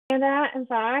In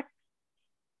fact,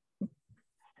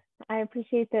 I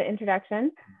appreciate the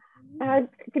introduction.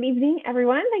 Good evening,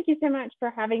 everyone. Thank you so much for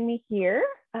having me here.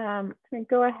 I'm going to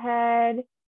go ahead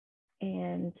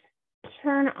and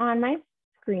turn on my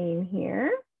screen here.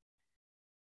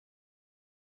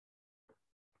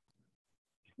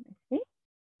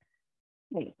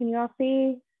 Wait, can you all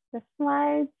see the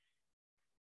slides?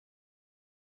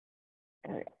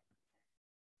 Okay.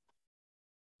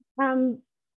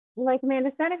 Like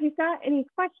Amanda said, if you've got any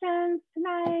questions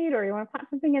tonight or you want to pop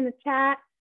something in the chat,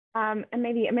 and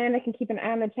maybe Amanda can keep an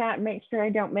eye on the chat and make sure I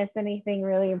don't miss anything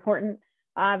really important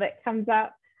that comes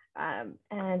up, and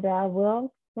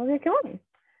we'll get going.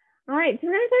 All right, so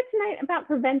we're going to talk tonight about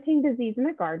preventing disease in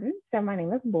the garden. So my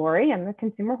name is Lori. I'm the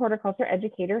Consumer Horticulture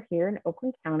Educator here in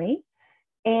Oakland County.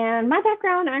 And my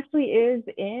background actually is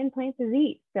in plant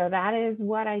disease. So that is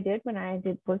what I did when I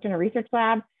worked in a research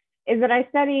lab, is that I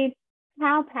studied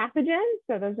how pathogens,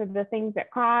 so those are the things that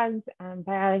cause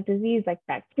biotic disease like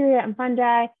bacteria and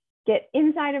fungi, get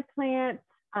inside of plants,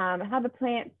 how the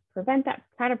plants prevent that,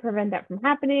 try to prevent that from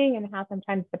happening, and how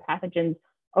sometimes the pathogens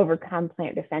overcome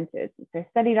plant defenses. So I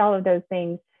studied all of those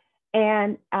things.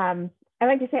 And I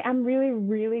like to say I'm really,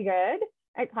 really good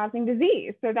at causing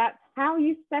disease. So that's how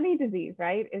you study disease,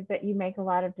 right? Is that you make a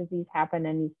lot of disease happen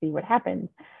and you see what happens.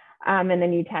 And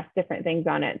then you test different things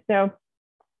on it. So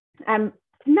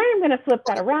tonight I'm going to flip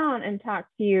that around and talk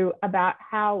to you about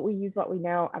how we use what we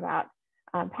know about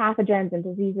pathogens and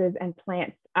diseases and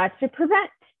plants to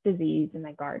prevent disease in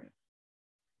the garden.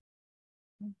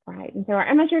 Right, and so our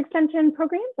MSU Extension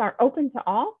programs are open to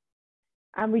all.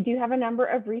 We do have a number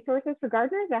of resources for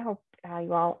gardeners. I hope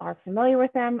you all are familiar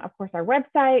with them. Of course, our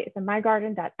website is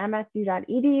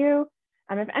mygarden.msu.edu.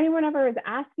 If anyone ever is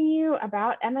asking you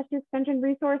about MSU Extension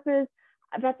resources,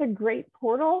 that's a great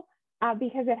portal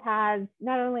because it has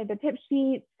not only the tip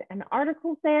sheets and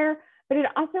articles there, but it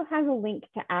also has a link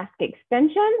to Ask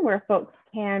Extension where folks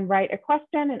can write a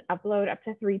question and upload up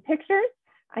to 3 pictures.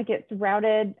 It gets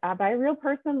routed by a real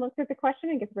person, looks at the question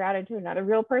and gets routed to another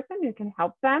real person who can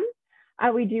help them.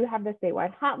 We do have the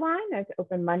statewide hotline that's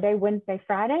open Monday, Wednesday,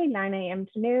 Friday, 9 a.m.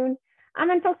 to noon.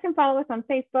 And folks can follow us on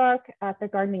Facebook at the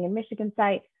Gardening in Michigan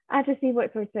site to see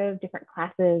what sorts of different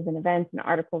classes and events and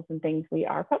articles and things we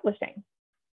are publishing.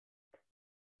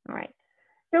 All right,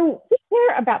 so we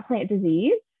care about plant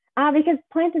disease because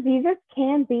plant diseases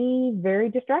can be very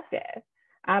destructive.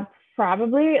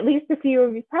 Probably at least a few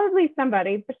of you, probably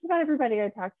somebody, but just about everybody I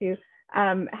talked to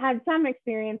had some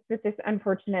experience with this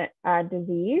unfortunate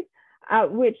disease,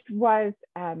 which was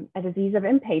a disease of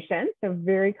impatiens, so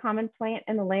very common plant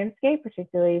in the landscape,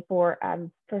 particularly for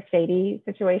shady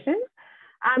situations.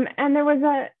 And there was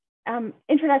a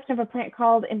introduction of a plant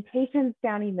called impatiens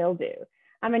downy mildew.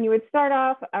 And you would start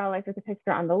off like with the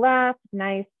picture on the left,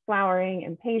 nice flowering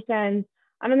impatiens.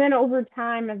 And then over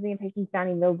time, as the impatiens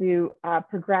downy mildew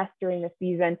progressed during the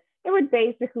season, it would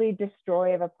basically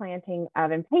destroy the planting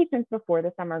of impatiens before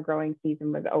the summer growing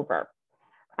season was over.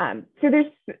 So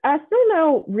there's still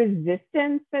no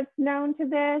resistance that's known to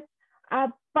this,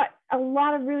 but a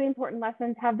lot of really important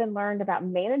lessons have been learned about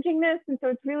managing this. And so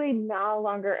it's really no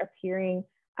longer appearing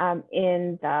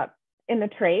in the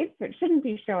trade, so it shouldn't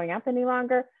be showing up any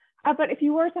longer. But if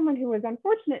you were someone who was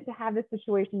unfortunate to have this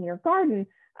situation in your garden,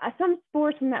 some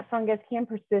spores from that fungus can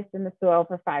persist in the soil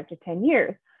for 5 to 10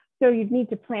 years. So you'd need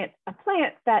to plant a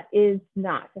plant that is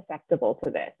not susceptible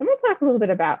to this. And we'll talk a little bit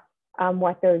about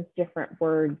what those different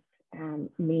words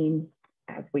mean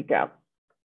as we go.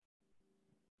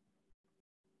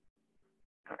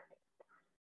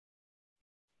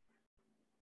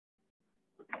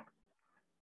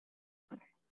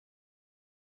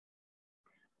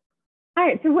 All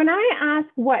right, so when I ask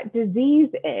what disease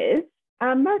is,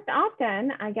 most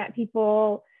often I get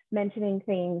people mentioning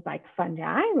things like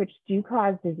fungi, which do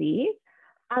cause disease,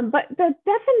 but the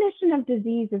definition of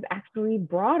disease is actually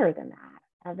broader than that.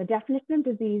 The definition of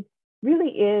disease really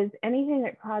is anything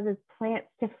that causes plants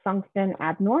to function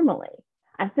abnormally.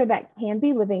 So that can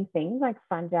be living things like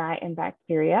fungi and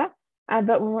bacteria,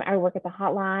 but when I work at the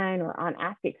hotline or on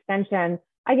Ask Extension,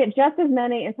 I get just as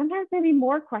many and sometimes maybe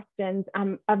more questions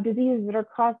of diseases that are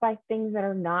caused by things that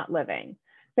are not living.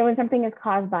 So when something is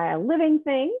caused by a living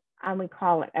thing, we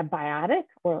call it a biotic,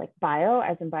 or like bio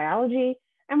as in biology.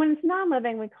 And when it's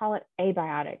non-living, we call it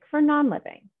abiotic for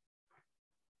non-living.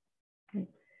 And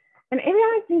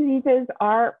abiotic diseases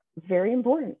are very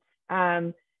important.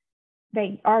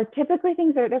 They are typically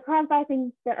things that they're caused by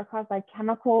things that are caused by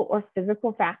chemical or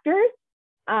physical factors.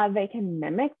 They can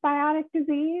mimic biotic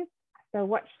disease. So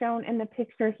what's shown in the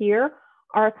picture here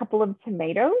are a couple of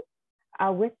tomatoes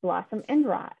with blossom end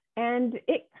rot. And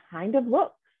it kind of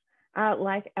looks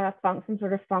like some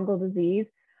sort of fungal disease.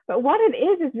 But what it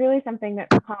is really something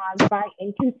that's caused by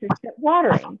inconsistent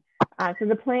watering. So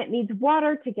the plant needs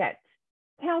water to get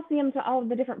calcium to all of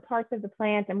the different parts of the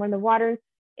plant. And when the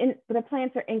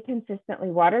plants are inconsistently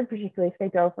watered, particularly if they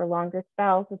go for longer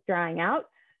spells with drying out,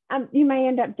 you may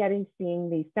end up seeing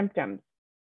these symptoms.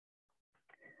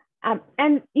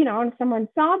 And if someone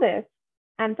saw this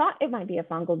and thought it might be a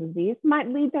fungal disease, might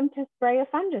lead them to spray a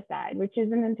fungicide, which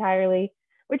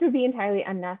would be entirely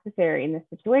unnecessary in this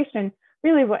situation.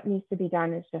 Really what needs to be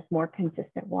done is just more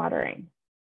consistent watering.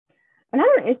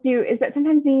 Another issue is that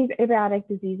sometimes these abiotic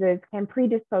diseases can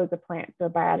predispose a plant to a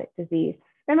biotic disease.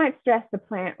 They might stress the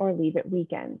plant or leave it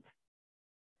weakened.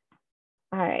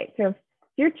 All right, so if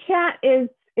your chat is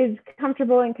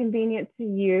comfortable and convenient to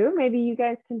you, maybe you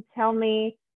guys can tell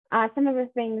me some of the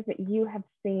things that you have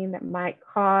seen that might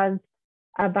cause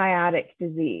a abiotic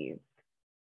disease,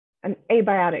 I'm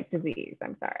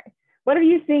sorry. What have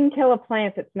you seen kill a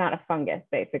plant that's not a fungus,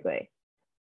 basically?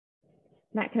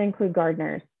 That can include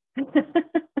gardeners.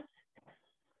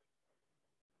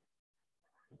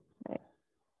 Right.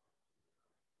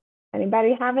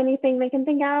 Anybody have anything they can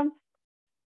think of?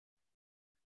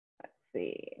 Let's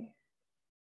see.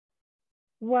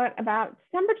 What about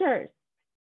temperatures?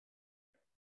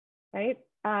 Right,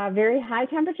 very high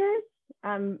temperatures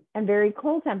and very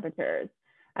cold temperatures.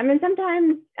 I mean,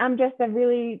 sometimes just a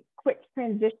really quick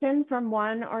transition from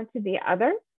one or to the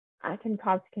other can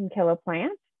kill a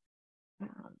plant.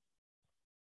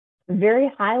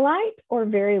 Very high light or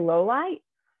very low light,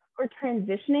 or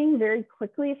transitioning very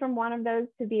quickly from one of those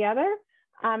to the other,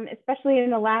 especially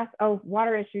in the last,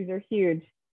 water issues are huge.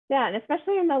 Yeah, and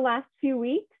especially in the last few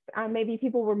weeks, maybe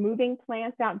people were moving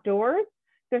plants outdoors.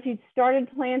 So if you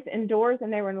started plants indoors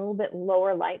and they were in a little bit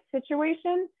lower light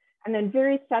situation, and then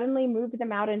very suddenly moved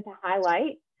them out into high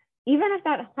light, even if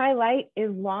that high light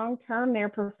is long-term their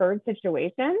preferred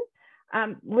situation,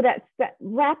 with that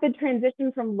rapid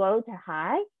transition from low to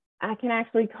high can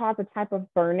actually cause a type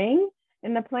of burning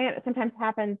in the plant. It sometimes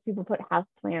happens, people put house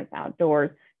plants outdoors,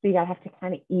 so you gotta have to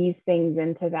kind of ease things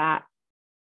into that.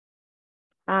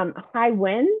 High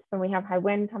wind, when we have high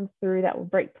wind comes through, that will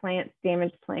break plants,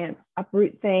 damage plants,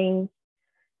 uproot things.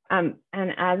 And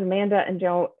as Amanda and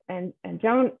Joanne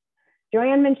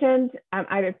mentioned,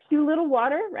 either too little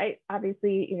water, right?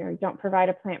 Obviously, you don't provide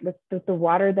a plant with the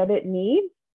water that it needs.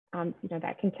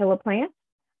 That can kill a plant.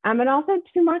 And also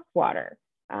too much water.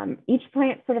 Each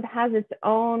plant sort of has its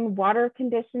own water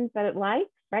conditions that it likes,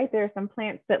 right? There are some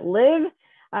plants that live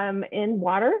in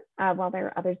water, while there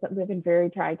are others that live in very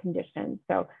dry conditions.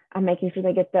 So I'm making sure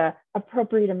they get the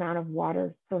appropriate amount of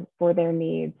water for their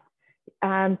needs.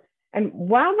 And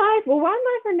wildlife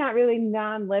are not really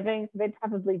non-living, so they'd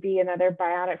probably be another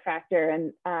biotic factor.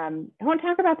 And I won't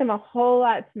talk about them a whole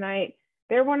lot tonight.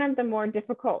 They're one of the more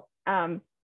difficult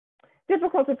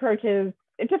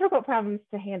problems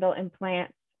to handle in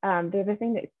plants. They're the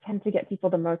thing that tends to get people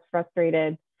the most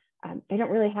frustrated. They don't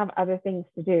really have other things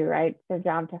to do, right? It's their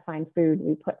job to find food.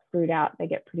 We put fruit out, they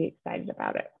get pretty excited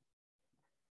about it.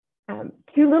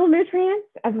 Too little nutrients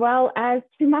as well as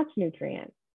too much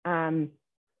nutrients. When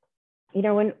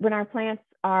our plants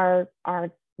are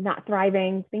not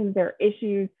thriving, things are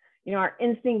issues, our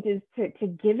instinct is to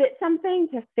give it something,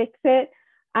 to fix it.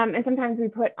 And sometimes we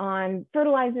put on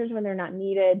fertilizers when they're not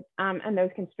needed, and those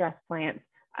can stress plants,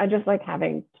 just like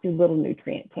having too little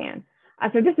nutrient can.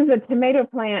 So this is a tomato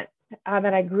plant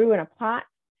that I grew in a pot.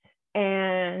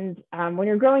 And when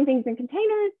you're growing things in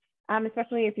containers,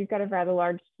 especially if you've got a rather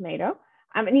large tomato,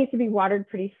 it needs to be watered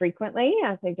pretty frequently,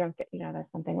 so you don't get, there's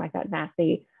something like that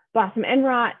nasty blossom end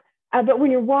rot. But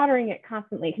when you're watering it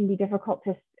constantly, it can be difficult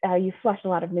to, you flush a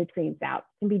lot of nutrients out.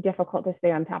 It can be difficult to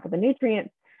stay on top of the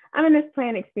nutrients. And this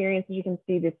plant experience, as you can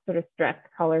see, this sort of stress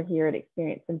color here, it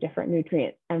experienced some different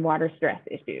nutrient and water stress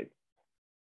issues.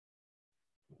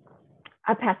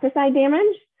 A pesticide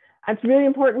damage. It's really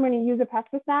important when you use a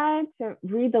pesticide to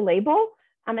read the label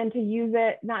and to use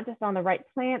it not just on the right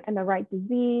plant and the right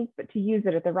disease, but to use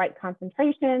it at the right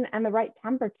concentration and the right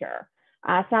temperature.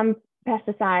 Some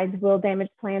pesticides will damage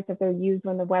plants if they're used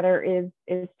when the weather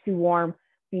is too warm.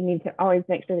 So you need to always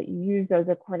make sure that you use those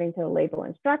according to the label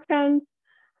instructions.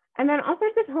 And then all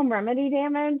sorts of home remedy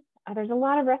damage. There's a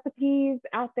lot of recipes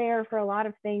out there for a lot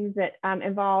of things that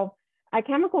involve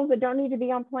chemicals that don't need to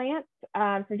be on plants.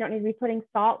 So you don't need to be putting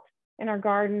salt in our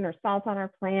garden or salt on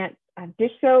our plants.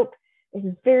 Dish soap is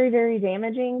very, very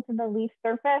damaging to the leaf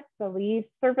surface. The leaf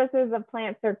surfaces of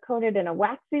plants are coated in a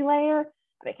waxy layer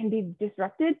that can be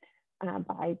disrupted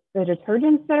by the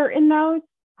detergents that are in those.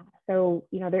 So,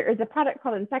 there is a product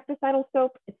called insecticidal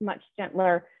soap. It's much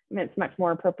gentler and it's much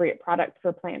more appropriate product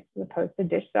for plants as opposed to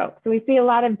dish soap. So we see a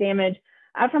lot of damage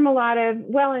from a lot of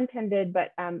well-intended,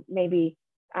 but maybe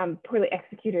poorly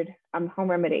executed home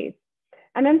remedies.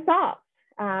 And then salt.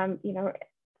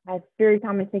 It's very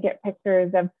common to get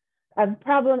pictures of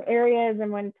problem areas,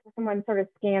 and when someone sort of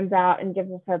scans out and gives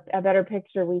us a better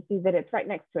picture, we see that it's right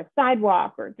next to a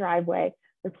sidewalk or driveway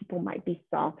where people might be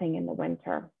salting in the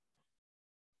winter.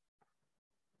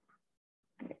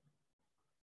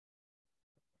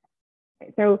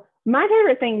 So my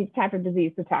favorite type of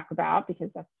disease to talk about, because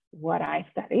that's what I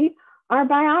study, are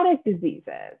biotic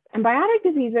diseases. And biotic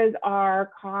diseases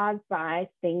are caused by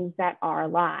things that are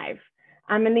alive.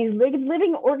 And these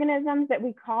living organisms that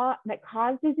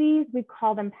cause disease, we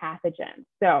call them pathogens.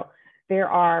 So there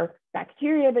are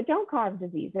bacteria that don't cause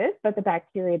diseases, but the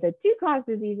bacteria that do cause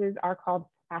diseases are called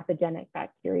pathogenic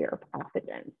bacteria or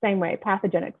pathogens. Same way,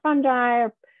 pathogenic fungi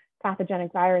or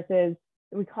pathogenic viruses,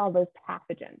 we call those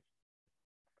pathogens.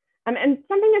 And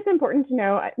something that's important to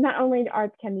know, not only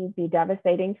can these be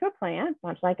devastating to a plant,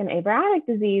 much like an abiotic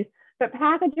disease, but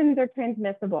pathogens are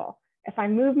transmissible. If I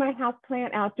move my house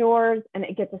plant outdoors and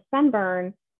it gets a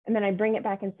sunburn, and then I bring it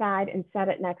back inside and set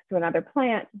it next to another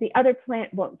plant, the other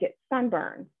plant won't get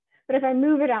sunburned. But if I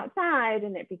move it outside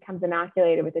and it becomes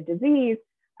inoculated with a disease,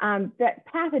 that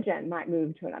pathogen might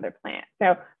move to another plant.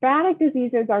 So biotic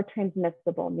diseases are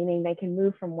transmissible, meaning they can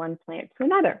move from one plant to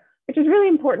another, which is really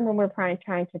important when we're trying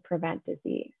to prevent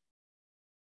disease.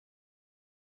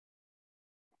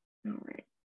 All right.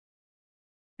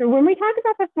 So when we talk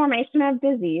about the formation of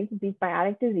disease, these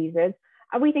biotic diseases,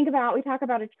 we talk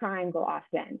about a triangle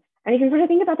often. And you can sort of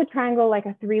think about the triangle like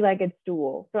a three-legged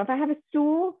stool. So if I have a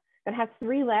stool that has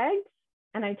 3 legs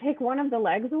and I take one of the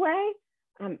legs away,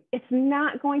 it's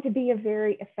not going to be a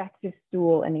very effective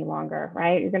stool any longer,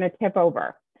 right? You're going to tip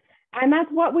over. And that's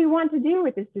what we want to do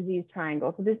with this disease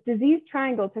triangle. So this disease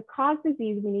triangle, to cause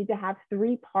disease, we need to have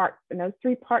 3 parts, and those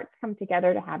 3 parts come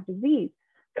together to have disease.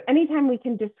 So anytime we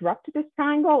can disrupt this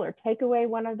triangle or take away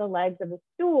one of the legs of the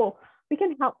stool, we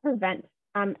can help prevent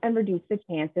and reduce the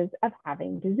chances of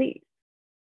having disease.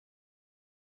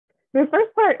 The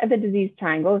first part of the disease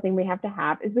triangle thing we have to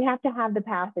have is we have to have the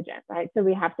pathogen, right? So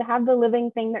we have to have the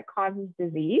living thing that causes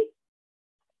disease.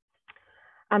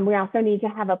 We also need to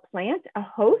have a plant, a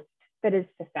host that is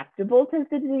susceptible to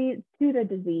the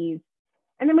disease.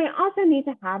 And then we also need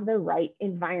to have the right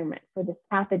environment for this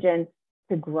pathogen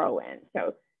to grow in.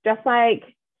 So just like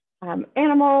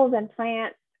animals and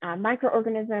plants,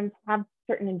 microorganisms have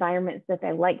certain environments that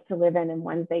they like to live in and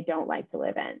ones they don't like to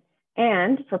live in.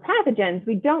 And for pathogens,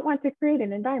 we don't want to create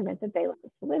an environment that they like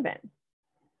to live in.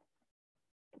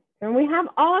 So when we have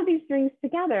all of these things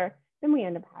together, then we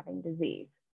end up having disease.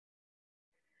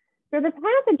 So the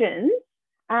pathogens,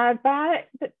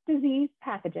 disease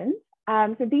pathogens,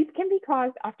 so these can be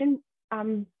caused often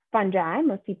fungi.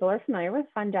 Most people are familiar with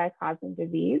fungi causing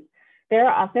disease. There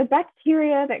are also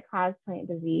bacteria that cause plant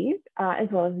disease, as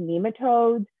well as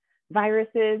nematodes,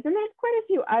 viruses, and there's quite a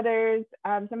few others.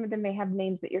 Some of them may have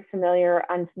names that you're familiar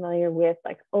or unfamiliar with,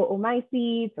 like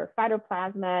oomycetes or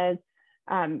phytoplasmas.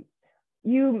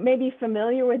 You may be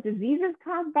familiar with diseases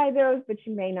caused by those, but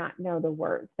you may not know the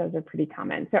words. Those are pretty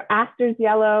common. So Astor's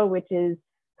yellow, which is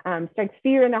strikes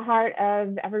fear in the heart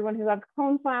of everyone who loves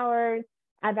coneflowers.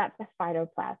 That's a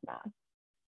phytoplasma.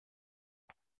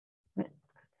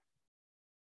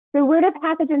 So where do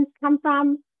pathogens come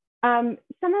from?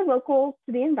 Some are local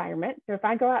to the environment. So if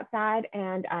I go outside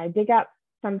and I dig up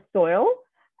some soil,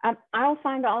 I'll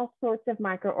find all sorts of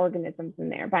microorganisms in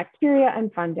there, bacteria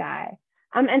and fungi.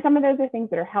 And some of those are things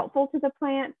that are helpful to the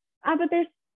plant, but there's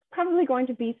probably going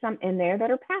to be some in there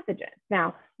that are pathogens.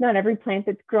 Now, not every plant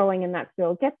that's growing in that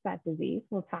soil gets that disease.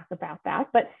 We'll talk about that,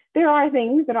 but there are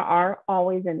things that are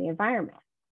always in the environment.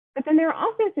 But then there are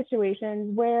also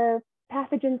situations where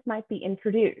pathogens might be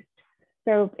introduced.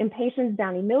 So impatiens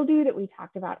downy mildew that we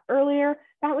talked about earlier,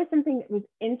 that was something that was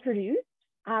introduced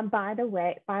by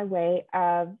way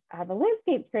of the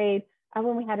landscape trade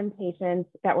when we had impatiens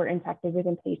that were infected with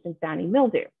impatiens downy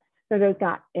mildew. So those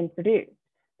got introduced.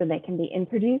 So they can be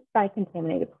introduced by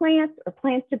contaminated plants or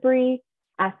plant debris.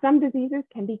 Some diseases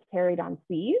can be carried on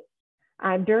seeds,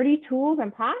 dirty tools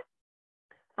and pots.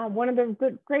 One of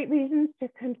the great reasons to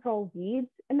control weeds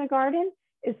in the garden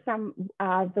is some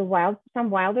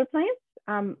wilder plants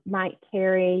might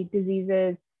carry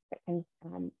diseases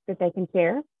that they can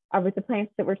share with the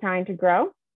plants that we're trying to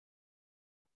grow.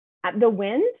 The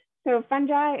wind, so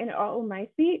fungi and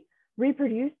oomycete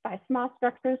reproduce by small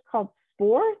structures called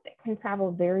spores that can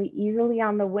travel very easily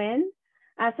on the wind.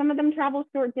 Some of them travel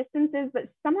short distances, but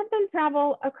some of them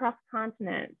travel across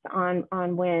continents on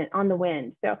the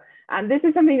wind. So this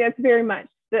is something that's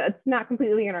that's not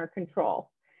completely in our control.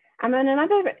 And then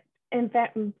another, in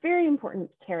fact, very important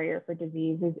carrier for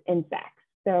disease is insects.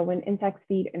 So when insects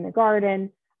feed in the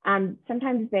garden,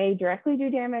 sometimes they directly do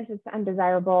damage that's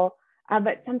undesirable,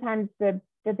 but sometimes the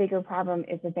bigger problem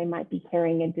is that they might be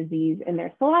carrying a disease in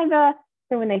their saliva.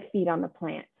 So when they feed on the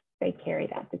plant, they carry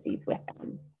that disease with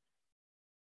them.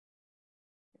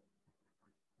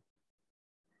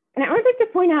 And I would like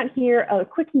to point out here a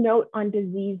quick note on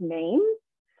disease names.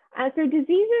 So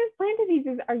plant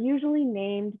diseases are usually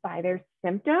named by their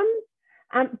symptoms,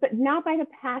 but not by the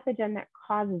pathogen that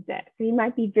causes it. So you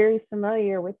might be very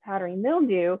familiar with powdery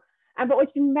mildew, but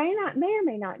what you may or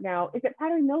may not know is that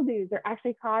powdery mildews are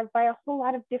actually caused by a whole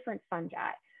lot of different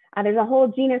fungi. There's a whole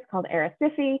genus called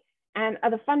Erythiphi, and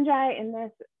the fungi in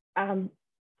this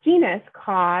genus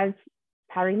cause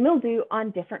powdery mildew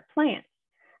on different plants.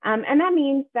 And that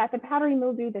means that the powdery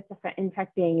mildew that's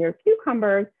infecting your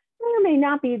cucumbers may or may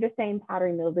not be the same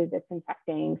powdery mildew that's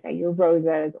infecting, say, your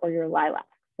roses or your lilacs.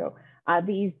 So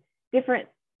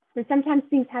so sometimes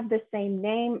things have the same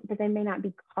name, but they may not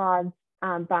be caused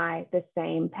by the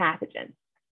same pathogen.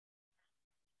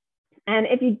 And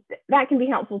that can be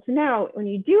helpful to know when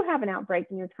you do have an outbreak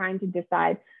and you're trying to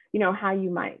decide, how you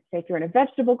might, say if you're in a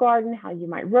vegetable garden, how you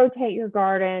might rotate your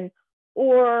garden,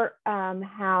 or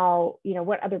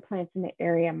what other plants in the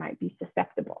area might be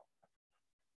susceptible.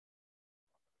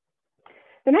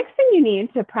 The next thing you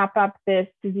need to prop up this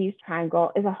disease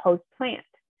triangle is a host plant.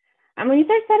 And when you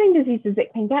start studying diseases,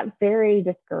 it can get very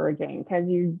discouraging because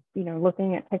you're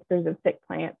looking at pictures of sick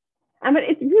plants. But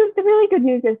the really good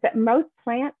news is that most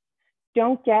plants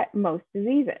don't get most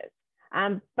diseases.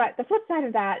 But the flip side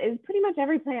of that is pretty much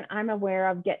every plant I'm aware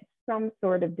of gets some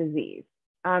sort of disease.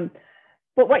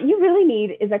 But what you really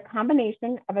need is a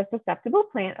combination of a susceptible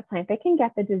plant, a plant that can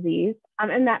get the disease,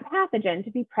 and that pathogen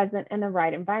to be present in the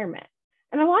right environment.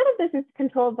 And a lot of this is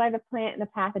controlled by the plant and the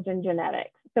pathogen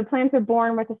genetics. So plants are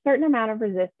born with a certain amount of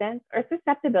resistance or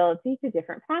susceptibility to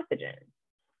different pathogens.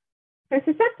 So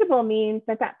susceptible means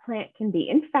that plant can be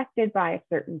infected by a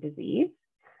certain disease.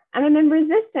 And then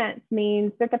resistance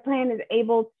means that the plant is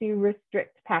able to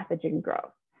restrict pathogen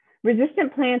growth.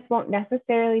 Resistant plants won't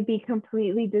necessarily be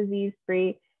completely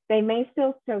disease-free. They may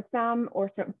still show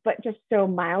but just show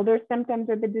milder symptoms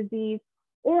of the disease,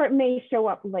 or it may show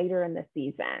up later in the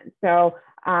season. So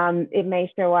it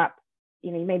may show up,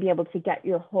 you may be able to get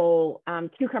your whole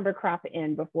cucumber crop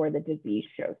in before the disease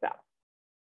shows up.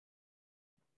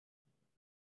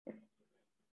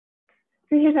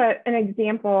 So here's an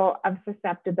example of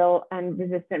susceptible and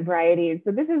resistant varieties.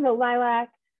 So this is a lilac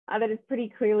that is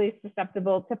pretty clearly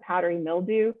susceptible to powdery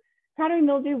mildew. Powdery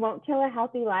mildew won't kill a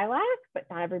healthy lilac, but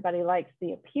not everybody likes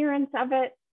the appearance of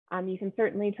it. You can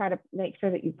certainly try to make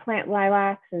sure that you plant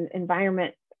lilacs in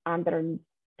environments that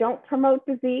don't promote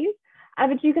disease.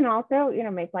 But you can also,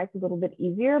 make life a little bit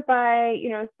easier by,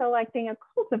 selecting a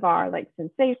cultivar like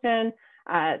Sensation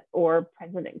or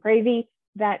President Gravy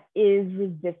that is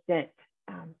resistant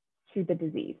to the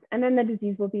disease. And then the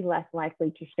disease will be less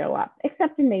likely to show up,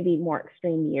 except in maybe more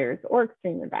extreme years or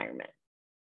extreme environments.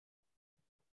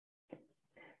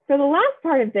 So the last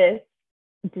part of this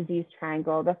disease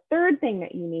triangle, the third thing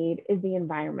that you need is the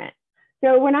environment.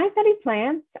 So when I studied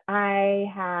plants,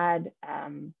 I had,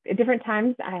 at different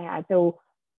times so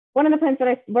one of the plants that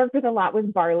I worked with a lot was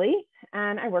barley,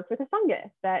 and I worked with a fungus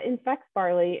that infects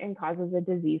barley and causes a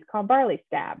disease called barley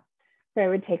scab. So I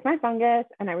would take my fungus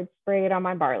and I would spray it on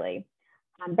my barley.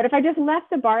 But if I just left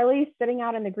the barley sitting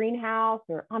out in the greenhouse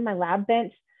or on my lab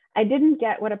bench, I didn't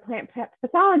get what a plant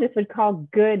pathologist would call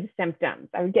good symptoms.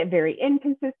 I would get very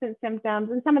inconsistent symptoms,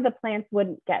 and some of the plants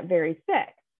wouldn't get very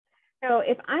sick. So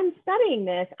if I'm studying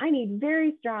this, I need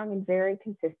very strong and very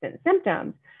consistent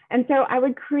symptoms. And so I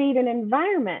would create an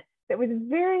environment that was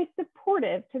very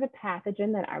supportive to the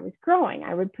pathogen that I was growing.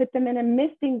 I would put them in a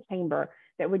misting chamber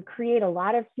that would create a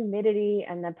lot of humidity,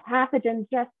 and the pathogens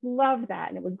just loved that.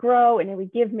 And it would grow and it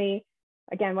would give me,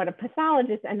 again, what a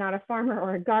pathologist and not a farmer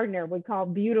or a gardener would call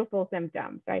beautiful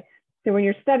symptoms, right? So when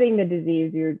you're studying the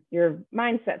disease, your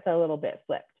mindset's a little bit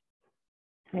flipped.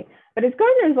 Right? But as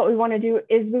gardeners, what we want to do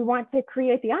is we want to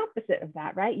create the opposite of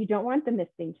that, right? You don't want the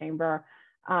misting chamber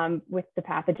with the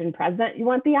pathogen present. You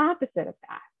want the opposite of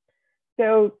that.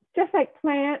 So just like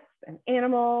plants and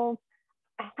animals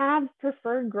have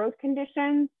preferred growth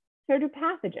conditions, so do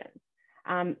pathogens.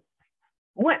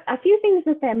 A few things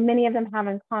that many of them have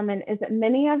in common is that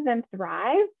many of them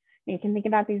thrive. You can think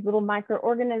about these little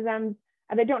microorganisms.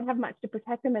 They don't have much to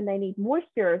protect them and they need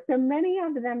moisture. So many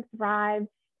of them thrive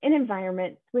in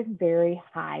environments with very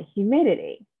high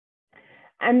humidity.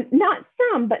 And not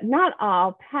some, but not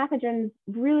all pathogens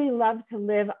really love to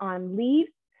live on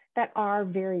leaves that are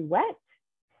very wet.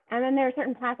 And then there are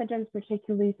certain pathogens,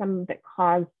 particularly some that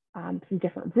cause some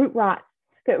different root rots,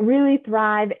 that really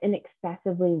thrive in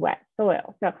excessively wet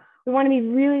soil. So we want to be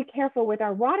really careful with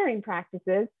our watering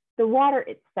practices. The water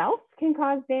itself can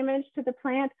cause damage to the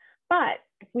plant, but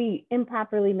if we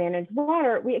improperly manage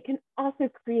water, it can also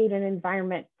create an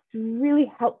environment that's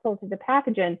really helpful to the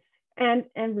pathogen and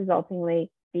resultingly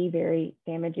be very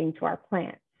damaging to our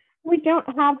plant. We don't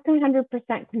have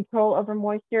 300% control over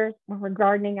moisture when we're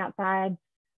gardening outside.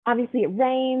 Obviously, it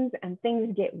rains and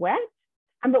things get wet,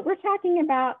 but we're talking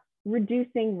about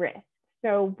reducing risk.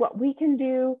 So what we can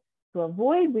do to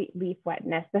avoid leaf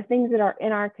wetness, the things that are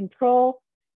in our control,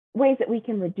 ways that we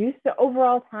can reduce the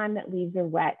overall time that leaves are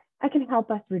wet, that can help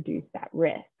us reduce that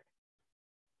risk.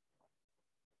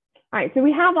 All right, so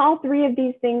we have all three of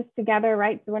these things together,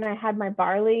 right? So when I had my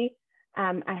barley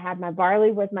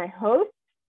was my host.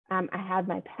 I had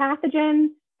my pathogen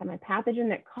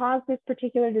that caused this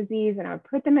particular disease, and I would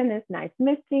put them in this nice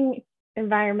misting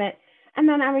environment. And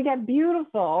then I would get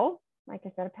beautiful, like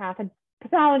I said, a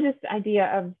pathologist's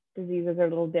idea of diseases are a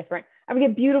little different. I would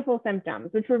get beautiful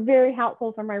symptoms, which were very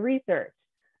helpful for my research,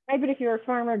 right? But if you're a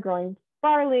farmer growing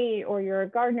barley or you're a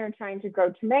gardener trying to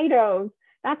grow tomatoes,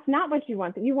 that's not what you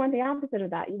want. You want the opposite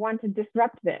of that. You want to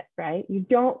disrupt this, right? You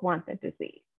don't want the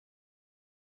disease.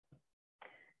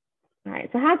 All right,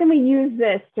 so how can we use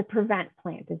this to prevent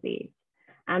plant disease?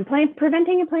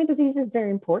 Preventing a plant disease is very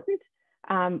important.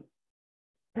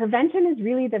 Prevention is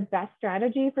really the best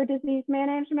strategy for disease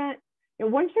management.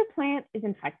 Once your plant is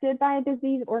infected by a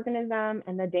disease organism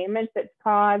and the damage that's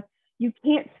caused, you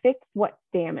can't fix what's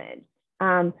damaged.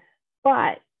 You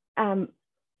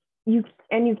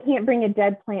can't bring a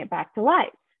dead plant back to life.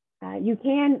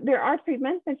 There are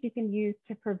treatments that you can use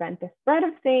to prevent the spread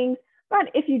of things,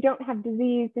 but if you don't have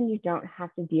disease, then you don't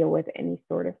have to deal with any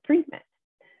sort of treatment.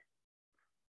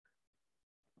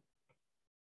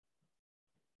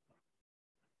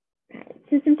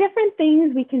 So some different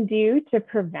things we can do to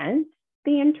prevent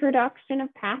the introduction of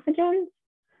pathogens.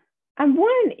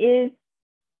 One is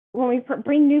when we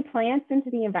bring new plants into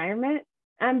the environment,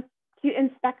 to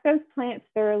inspect those plants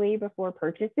thoroughly before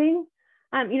purchasing.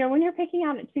 When you're picking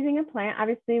out and choosing a plant,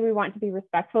 obviously we want to be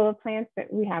respectful of plants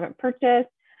that we haven't purchased,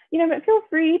 but feel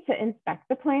free to inspect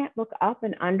the plant, look up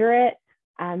and under it.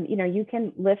 You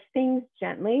can lift things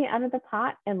gently out of the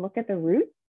pot and look at the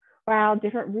roots. While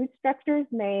different root structures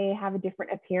may have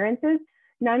different appearances,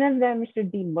 none of them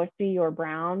should be mushy or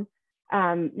brown.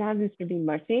 None of them should be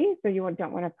mushy, so you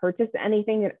don't want to purchase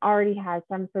anything that already has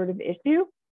some sort of issue.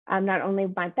 Not only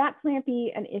might that plant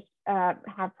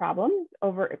have problems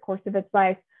over the course of its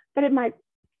life, but it might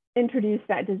introduce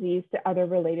that disease to other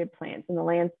related plants in the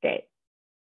landscape.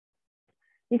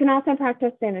 You can also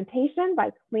practice sanitation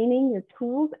by cleaning your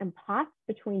tools and pots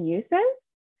between uses,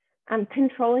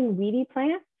 controlling weedy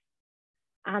plants,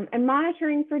 and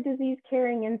monitoring for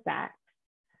disease-carrying insects.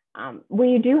 When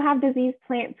you do have diseased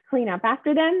plants, clean up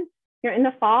after them. In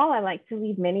the fall, I like to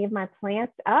leave many of my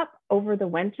plants up over the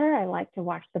winter. I like to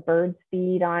watch the birds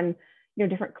feed on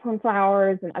different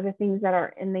cornflowers and other things that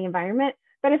are in the environment.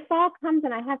 But if fall comes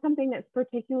and I have something that's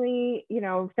particularly,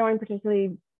 showing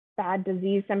particularly bad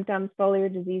disease symptoms,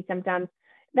 foliar disease symptoms,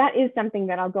 that is something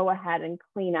that I'll go ahead and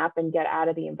clean up and get out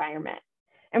of the environment.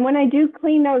 And when I do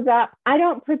clean those up, I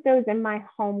don't put those in my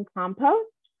home compost.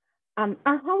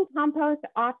 Our home compost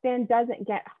often doesn't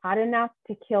get hot enough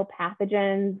to kill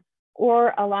pathogens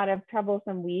or a lot of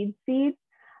troublesome weed seeds.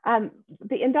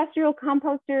 The industrial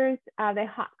composters, they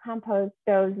hot compost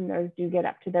those, and those do get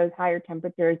up to those higher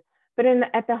temperatures. But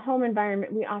at the home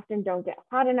environment, we often don't get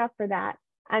hot enough for that.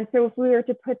 And so if we were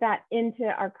to put that into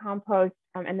our compost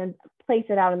and then place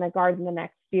it out in the garden the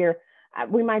next year,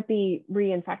 we might be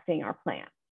reinfecting our plant.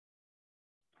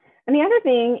 And the other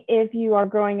thing, if you are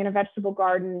growing in a vegetable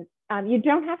garden, you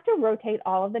don't have to rotate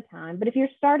all of the time, but if you're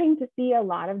starting to see a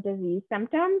lot of disease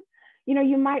symptoms,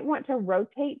 you might want to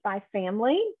rotate by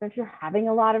family. So if you're having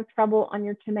a lot of trouble on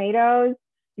your tomatoes,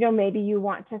 maybe you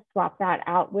want to swap that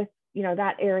out with,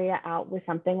 that area out with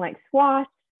something like squash,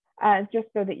 just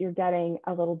so that you're getting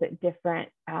a little bit different,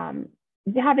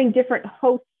 having different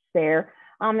hosts there.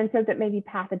 And so that maybe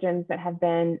pathogens that have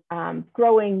been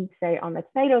growing, say, on the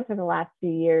tomatoes for the last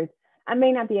few years, I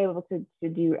may not be able to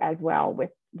do as well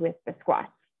with the squash.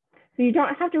 So you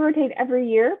don't have to rotate every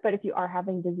year, but if you are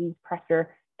having disease pressure,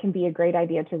 it can be a great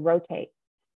idea to rotate.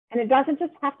 And it doesn't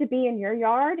just have to be in your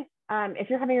yard. If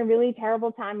you're having a really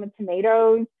terrible time with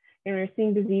tomatoes, and you're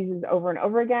seeing diseases over and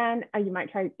over again, you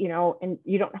might try, and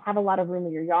you don't have a lot of room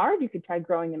in your yard, you could try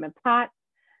growing them in pots.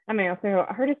 I also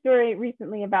heard a story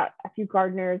recently about a few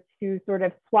gardeners who sort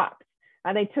of swapped.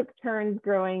 They took turns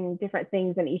growing different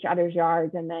things in each other's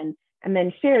yards and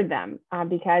then shared them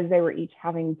because they were each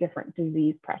having different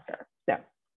disease pressure. So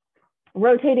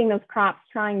rotating those crops,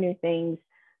 trying new things,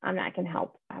 that can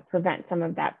help prevent some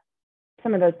of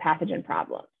those pathogen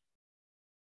problems.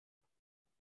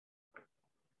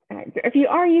 So if you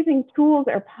are using tools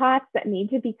or pots that need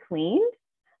to be cleaned,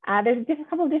 there's a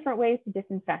couple of different ways to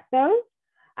disinfect those.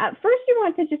 First, you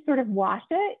want to just sort of wash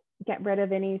it, get rid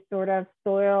of any sort of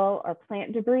soil or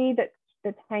plant debris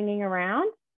that's hanging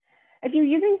around. If you're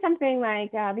using something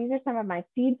like, these are some of my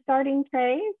seed starting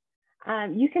trays,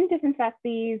 you can disinfect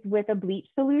these with a bleach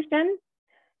solution.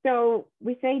 So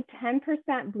we say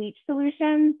 10% bleach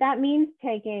solution. That means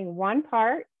taking 1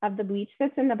 part of the bleach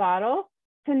that's in the bottle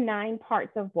to 9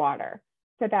 parts of water.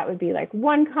 So that would be like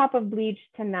 1 cup of bleach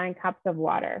to 9 cups of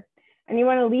water. And you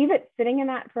want to leave it sitting in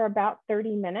that for about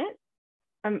 30 minutes.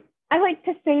 I like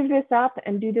to save this up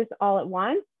and do this all at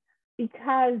once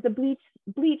because the bleach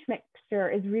mixture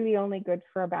is really only good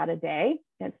for about a day.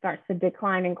 It starts to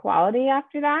decline in quality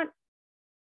after that.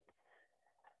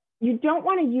 You don't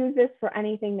want to use this for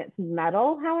anything that's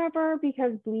metal, however,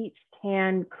 because bleach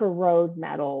can corrode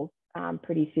metals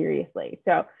pretty seriously.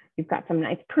 So you've got some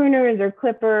nice pruners or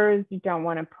clippers. You don't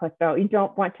want to put those, you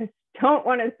don't want to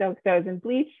soak those in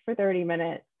bleach for 30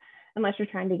 minutes unless you're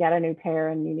trying to get a new pair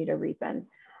and you need a reason.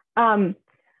 But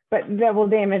that will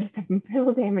damage them, it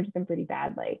will damage them pretty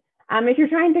badly. If you're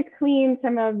trying to clean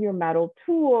some of your metal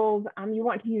tools, you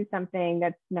want to use something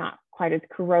that's not quite as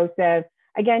corrosive.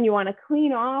 Again, you want to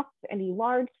clean off any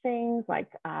large things like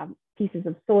pieces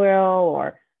of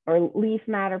soil or leaf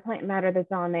matter, plant matter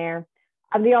that's on there.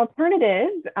 The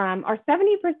alternatives are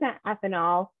 70%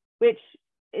 ethanol, which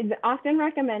is often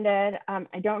recommended.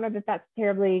 I don't know that that's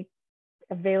terribly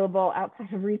available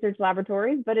outside of research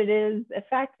laboratories, but it is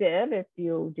effective if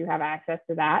you do have access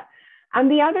to that.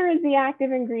 The other is the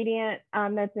active ingredient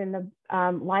that's in the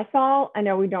Lysol. I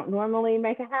know we don't normally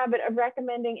make a habit of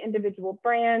recommending individual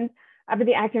brands, but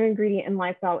the active ingredient in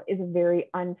Lysol is a very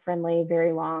unfriendly,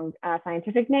 very long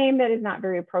scientific name that is not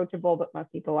very approachable, but most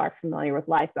people are familiar with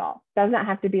Lysol. Does not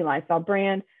have to be Lysol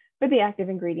brand, but the active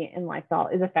ingredient in Lysol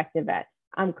is effective at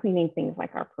cleaning things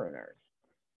like our pruners.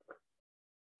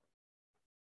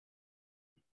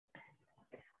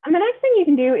 And the next thing you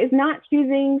can do is not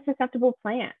choosing susceptible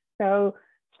plants. So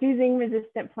choosing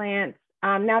resistant plants,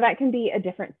 now that can be a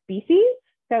different species.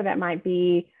 So that might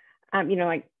be,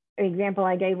 like an example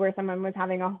I gave where someone was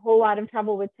having a whole lot of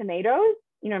trouble with tomatoes.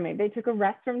 Maybe they took a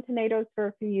rest from tomatoes for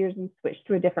a few years and switched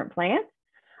to a different plant.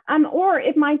 Or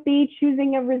it might be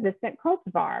choosing a resistant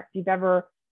cultivar. If you've ever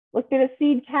looked at a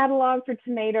seed catalog for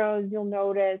tomatoes, you'll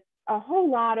notice a whole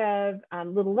lot of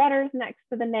little letters next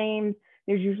to the names.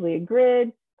 There's usually a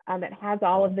grid that has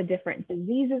all of the different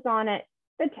diseases on it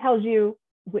that tells you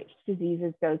which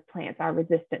diseases those plants are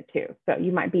resistant to. So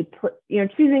you might be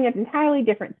choosing an entirely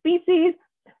different species,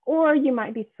 or you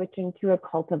might be switching to a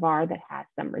cultivar that has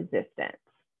some resistance.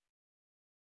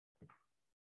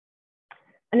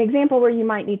 An example where you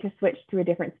might need to switch to a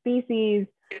different species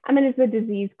is a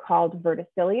disease called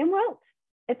verticillium wilt.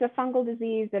 It's a fungal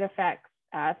disease that affects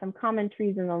some common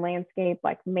trees in the landscape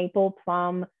like maple,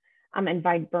 plum, and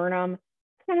viburnum.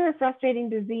 It's kind of a frustrating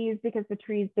disease because the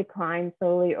trees decline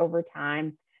slowly over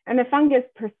time and the fungus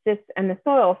persists in the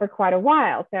soil for quite a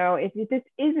while. So if this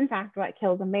is in fact what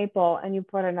kills a maple and you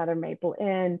put another maple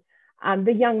in,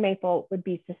 the young maple would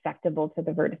be susceptible to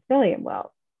the verticillium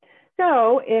wilt.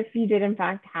 So if you did in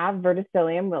fact have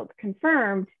verticillium wilt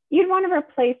confirmed, you'd want to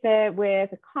replace it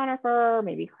with a conifer,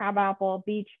 maybe crabapple,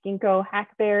 beech, ginkgo,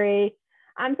 hackberry,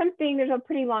 there's a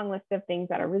pretty long list of things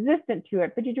that are resistant to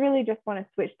it, but you'd really just want to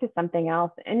switch to something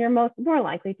else and you're more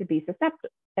likely to be successful.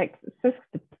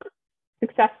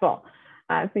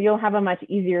 So you'll have a much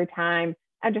easier time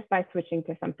just by switching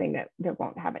to something that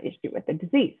won't have an issue with the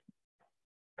disease.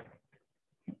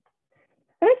 The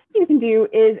next thing you can do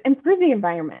is improve the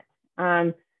environment.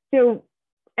 And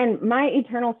my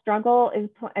eternal struggle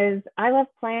is I love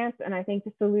plants, and I think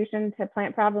the solution to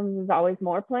plant problems is always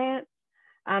more plants.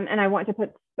 And I want to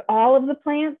put all of the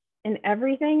plants in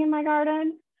everything in my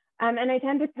garden. And I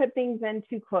tend to put things in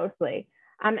too closely.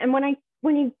 And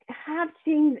when you have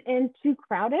things in too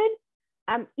crowded,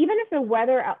 even if the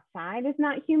weather outside is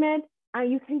not humid,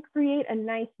 you can create a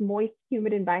nice, moist,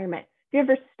 humid environment. If you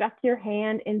ever stuck your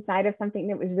hand inside of something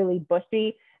that was really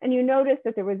bushy and you notice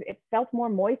that it felt more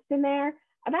moist in there,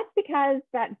 that's because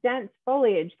that dense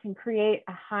foliage can create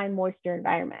a high moisture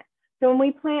environment. So when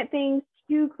we plant things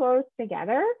too close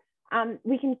together,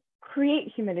 we can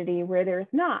create humidity where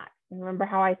there's not. Remember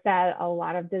how I said a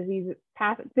lot of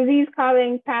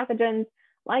disease-causing pathogens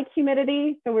like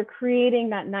humidity, so we're creating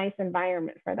that nice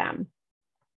environment for them.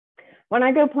 When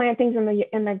I go plant things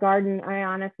in the garden, I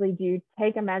honestly do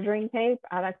take a measuring tape.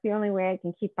 That's the only way I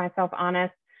can keep myself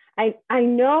honest. I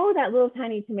know that little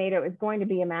tiny tomato is going to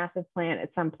be a massive plant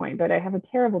at some point, but I have a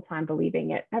terrible time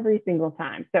believing it every single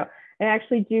time. So I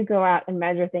actually do go out and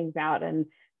measure things out, and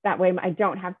that way I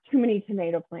don't have too many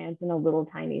tomato plants in a little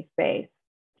tiny space.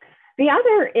 The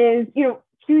other is,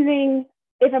 choosing,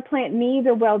 if a plant needs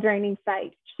a well-draining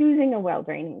site, choosing a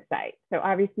well-draining site. So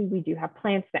obviously we do have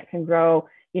plants that can grow,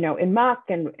 in muck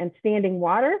and standing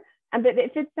water. But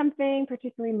if it's something,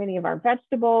 particularly many of our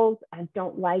vegetables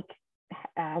don't like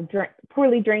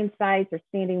poorly drained sites or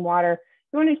standing water,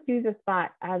 you want to choose a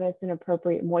spot that's an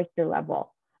appropriate moisture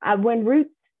level. When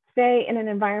roots stay in an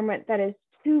environment that is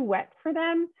too wet for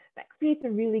them, that creates a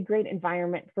really great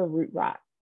environment for root rot.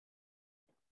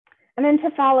 And then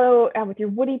to follow with your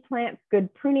woody plants,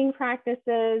 good pruning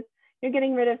practices. You're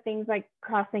getting rid of things like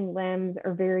crossing limbs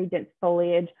or very dense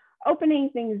foliage, opening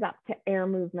things up to air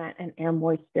movement and air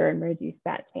moisture, and reduce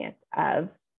that chance of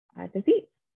disease.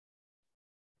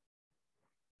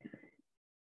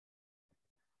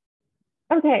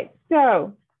 Okay,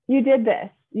 so you did this.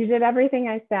 You did everything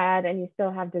I said, and you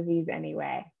still have disease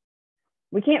anyway.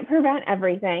 We can't prevent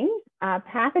everything.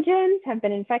 Pathogens have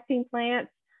been infecting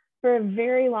plants for a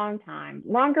very long time,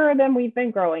 longer than we've been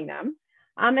growing them.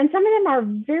 And some of them are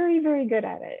very, very good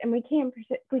at it, and we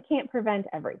can't prevent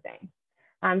everything.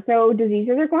 So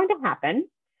diseases are going to happen.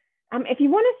 If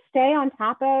you want to stay on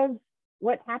top of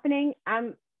what's happening,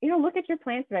 look at your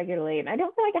plants regularly. And I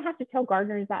don't feel like I have to tell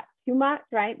gardeners that too much,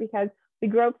 right? Because we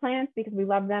grow plants because we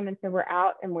love them, and so we're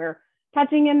out and we're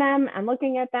touching in them and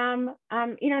looking at them.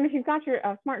 And if you've got your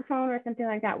smartphone or something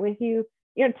like that with you,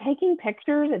 taking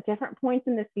pictures at different points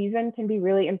in the season can be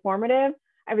really informative.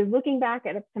 I was looking back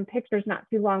at some pictures not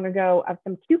too long ago of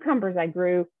some cucumbers I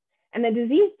grew, and the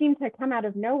disease seemed to come out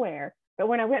of nowhere. But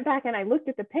when I went back and I looked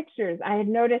at the pictures, I had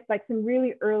noticed like some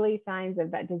really early signs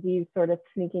of that disease sort of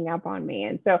sneaking up on me.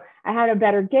 And so I had a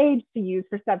better gauge to use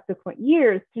for subsequent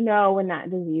years to know when that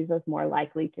disease was more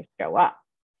likely to show up.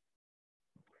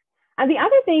 The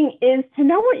other thing is to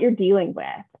know what you're dealing with.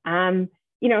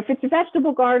 If it's a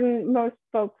vegetable garden, most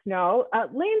folks know.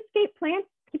 Landscape plants,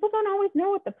 people don't always know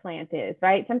what the plant is,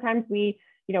 right? Sometimes we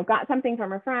got something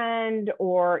from a friend,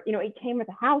 or, it came with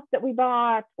a house that we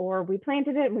bought, or we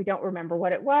planted it and we don't remember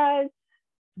what it was.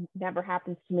 Never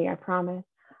happens to me, I promise.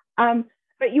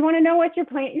 But you want to know what your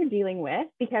plant you're dealing with,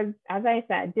 because as I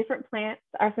said, different plants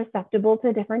are susceptible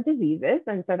to different diseases.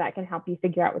 And so that can help you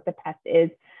figure out what the pest is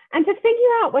and to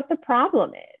figure out what the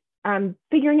problem is.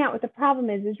 Figuring out what the problem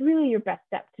is really your best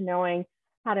step to knowing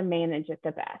how to manage it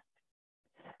the best.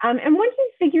 And once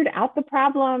you've figured out the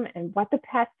problem and what the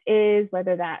pest is,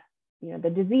 whether that's the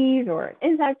disease or an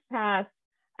insect pest,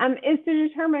 is to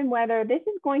determine whether this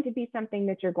is going to be something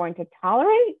that you're going to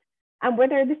tolerate, and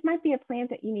whether this might be a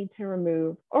plant that you need to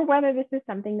remove, or whether this is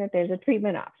something that there's a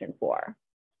treatment option for.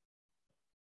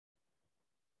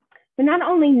 So not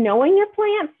only knowing your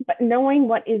plants, but knowing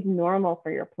what is normal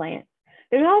for your plants.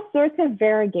 There's all sorts of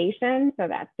variegation, so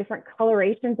that's different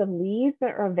colorations of leaves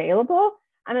that are available.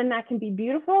 And then that can be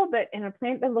beautiful, but in a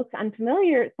plant that looks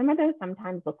unfamiliar, some of those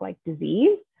sometimes look like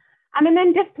disease. And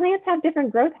then just plants have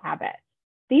different growth habits.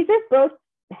 These are both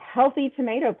healthy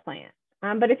tomato plants.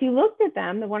 But if you looked at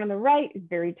them, the one on the right is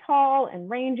very tall and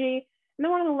rangy, and the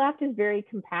one on the left is very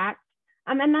compact.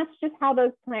 And that's just how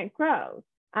those plants grow.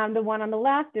 The one on the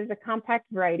left is a compact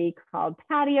variety called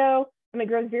Patio, and it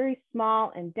grows very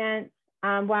small and dense,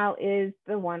 while is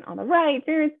the one on the right,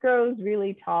 Ferris, grows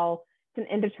really tall. It's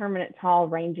an indeterminate, tall,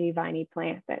 rangy, viney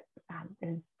plant that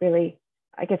is really,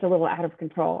 I guess, a little out of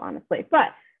control, honestly.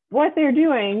 But what they're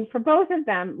doing for both of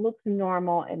them looks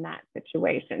normal in that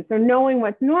situation. So knowing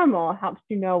what's normal helps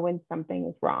you know when something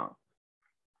is wrong.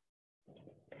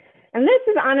 And this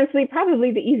is honestly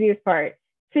probably the easiest part,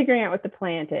 figuring out what the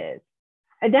plant is.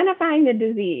 Identifying the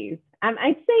disease.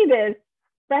 I say this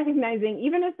recognizing,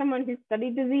 even as someone who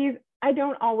studied disease, I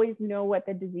don't always know what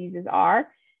the diseases are.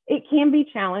 It can be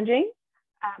challenging.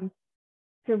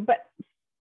 But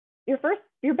your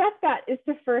best bet is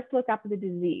to first look up the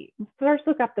disease, first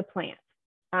look up the plant,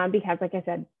 because like I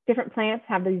said, different plants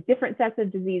have these different sets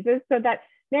of diseases, so that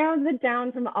narrows it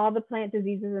down from all the plant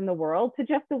diseases in the world to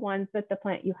just the ones that the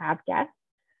plant you have guessed.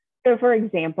 So for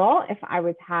example, if I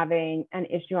was having an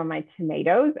issue on my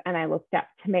tomatoes and I looked up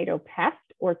tomato pest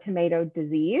or tomato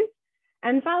disease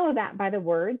and follow that by the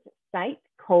words site:/.edu,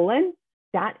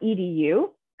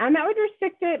 And that would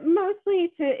restrict it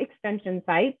mostly to extension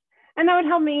sites. And that would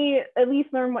help me at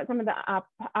least learn what some of the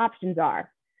options are.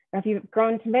 Now, if you've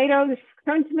grown tomatoes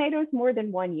more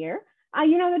than 1 year,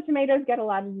 you know that tomatoes get a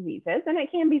lot of diseases, and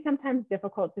it can be sometimes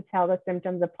difficult to tell the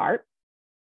symptoms apart.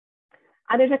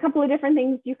 There's a couple of different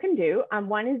things you can do.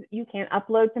 One is you can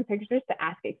upload some pictures to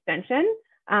Ask Extension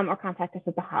or contact us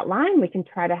at the hotline. We can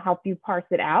try to help you parse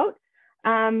it out.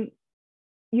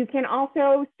 You can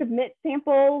also submit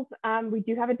samples. We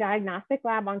do have a diagnostic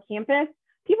lab on campus.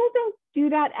 People don't do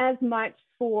that as much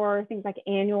for things like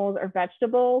annuals or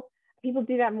vegetables. People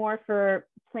do that more for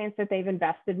plants that they've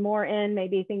invested more in,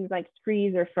 maybe things like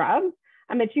trees or shrubs.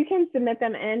 But you can submit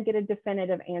them and get a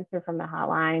definitive answer from the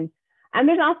hotline. And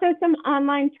there's also some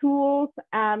online tools,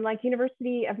 like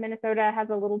University of Minnesota has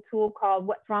a little tool called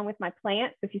What's Wrong with My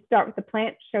Plant. So if you start with the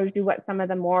plant, it shows you what some of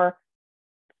the more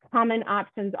common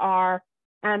options are.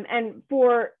 And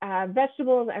for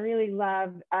vegetables, I really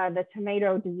love the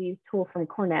tomato disease tool from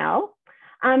Cornell.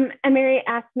 And Mary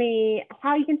asked me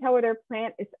how you can tell whether a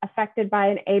plant is affected by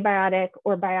an abiotic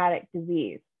or biotic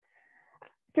disease.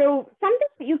 So something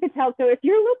that you could tell, so if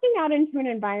you're looking out into an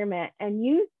environment and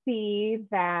you see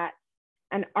that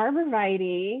an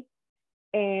arborvitae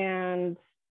and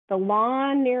the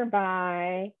lawn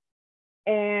nearby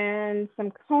and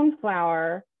some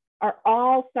coneflower are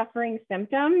all suffering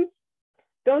symptoms,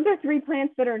 those are 3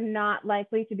 plants that are not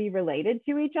likely to be related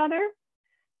to each other.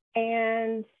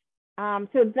 And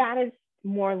so that is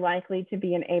more likely to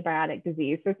be an abiotic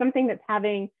disease. So something that's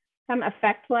having some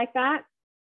effect like that,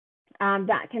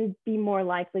 that can be more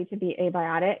likely to be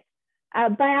abiotic.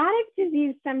 Biotic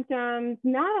disease symptoms,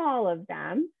 not all of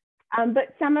them,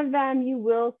 but some of them you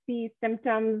will see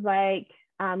symptoms like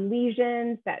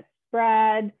lesions that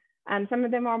spread. Some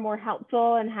of them are more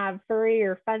helpful and have furry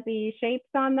or fuzzy shapes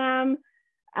on them.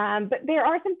 But there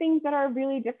are some things that are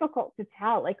really difficult to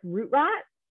tell, like root rot.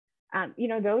 You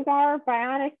know, those are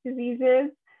biotic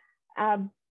diseases,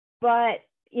 but,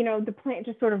 you know, the plant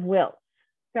just sort of wilts.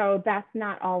 So that's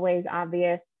not always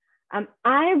obvious.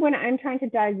 When I'm trying to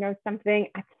diagnose something,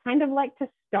 I kind of like to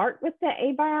start with the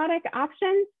abiotic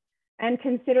options and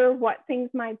consider what things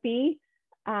might be.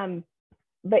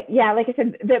 But yeah, like I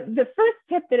said, the first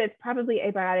tip that it's probably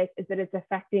abiotic is that it's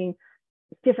affecting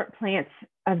different plants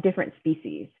of different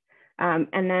species.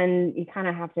 And then you kind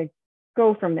of have to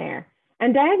go from there.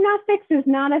 And diagnostics is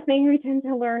not a thing we tend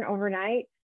to learn overnight.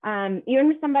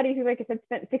 Even for somebody who, like I said,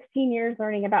 spent 16 years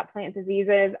learning about plant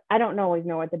diseases, I don't always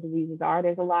know what the diseases are.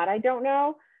 There's a lot I don't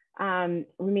know.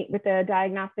 We meet with the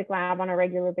diagnostic lab on a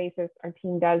regular basis. Our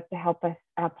team does to help us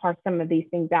parse some of these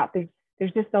things out.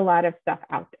 There's just a lot of stuff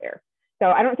out there.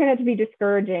 So I don't say that to be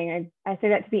discouraging. I say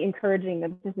that to be encouraging,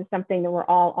 that this is something that we're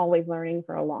all always learning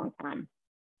for a long time.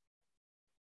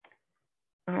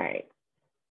 All right.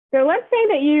 So let's say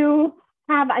that you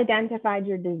have identified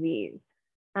your disease.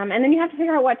 And then you have to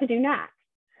figure out what to do next.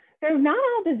 So not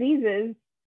all diseases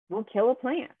will kill a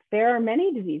plant. There are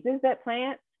many diseases that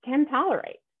plants can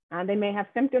tolerate. They may have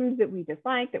symptoms that we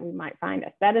dislike, that we might find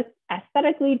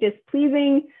aesthetically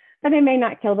displeasing, but they may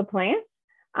not kill the plant.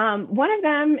 One of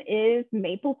them is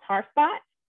maple tar spot.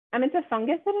 It's a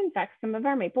fungus that infects some of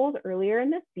our maples earlier in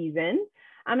the season.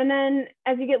 And then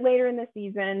as you get later in the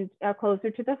season,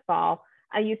 closer to the fall,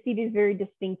 you see these very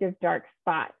distinctive dark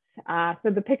spots. So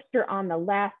the picture on the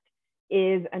left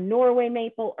is a Norway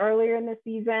maple earlier in the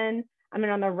season. And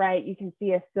on the right, you can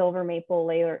see a silver maple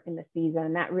later in the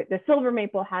season. The silver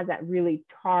maple has that really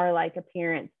tar-like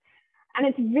appearance. And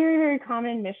it's very, very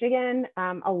common in Michigan.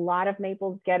 A lot of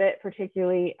maples get it,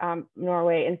 particularly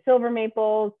Norway and silver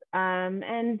maples.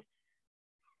 And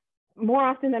more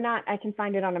often than not, I can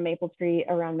find it on a maple tree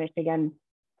around Michigan.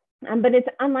 But it's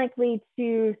unlikely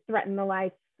to threaten the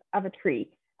life of a tree.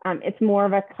 It's more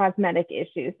of a cosmetic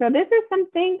issue. So this is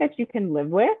something that you can live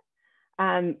with.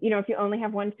 If you only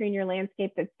have one tree in your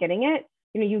landscape that's getting it,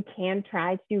 you can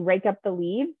try to rake up the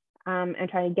leaves and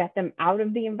try to get them out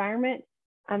of the environment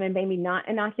and maybe not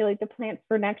inoculate the plants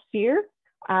for next year.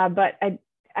 But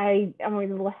I'm always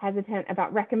a little hesitant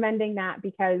about recommending that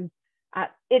because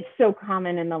it's so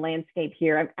common in the landscape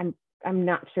here. I'm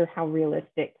not sure how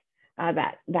realistic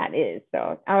that is.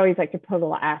 So I always like to put a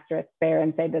little asterisk there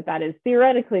and say that is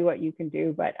theoretically what you can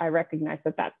do, but I recognize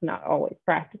that that's not always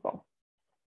practical.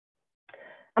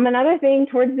 Another thing,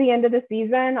 towards the end of the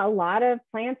season, a lot of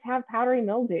plants have powdery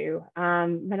mildew.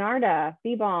 Monarda,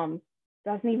 bee balm,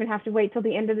 doesn't even have to wait till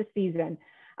the end of the season.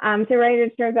 So right,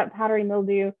 it shows up powdery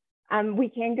mildew. We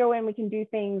can go in, we can do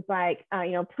things like,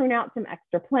 prune out some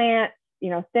extra plants,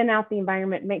 thin out the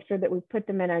environment, make sure that we put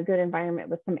them in a good environment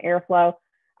with some airflow.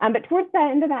 But towards the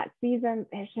end of that season,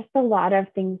 there's just a lot of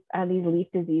things, these leaf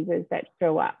diseases that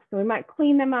show up. So we might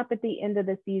clean them up at the end of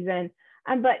the season,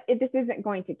 but this isn't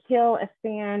going to kill a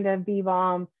stand of bee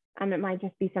balm. It might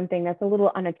just be something that's a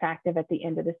little unattractive at the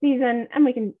end of the season, and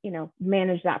we can,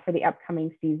 manage that for the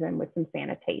upcoming season with some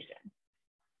sanitation.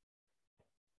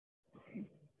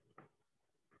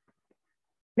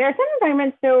 There are some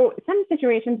environments, so some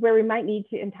situations where we might need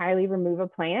to entirely remove a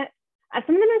plant.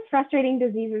 Some of the most frustrating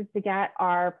diseases to get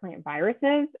are plant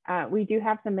viruses. We do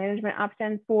have some management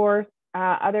options for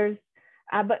others,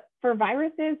 but for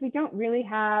viruses, we don't really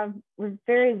have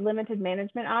very limited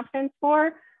management options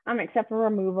for, except for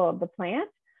removal of the plant.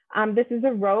 This is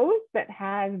a rose that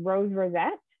has rose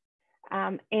rosette,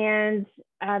 and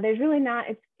there's really not,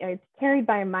 it's carried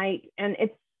by a mite, and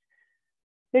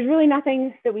there's really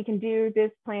nothing that we can do.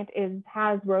 This plant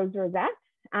has rose rosette,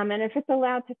 and if it's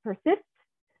allowed to persist,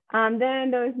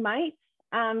 then those mites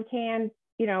can,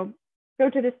 go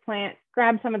to this plant,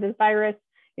 grab some of this virus,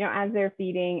 as they're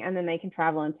feeding, and then they can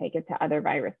travel and take it to other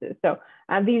viruses. So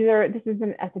this is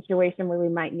a situation where we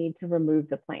might need to remove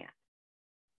the plant.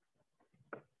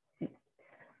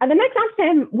 The next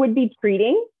option would be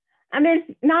treating. And there's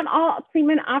not all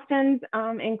treatment options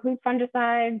include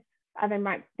fungicides.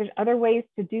 There's other ways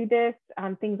to do this,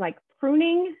 things like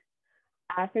pruning.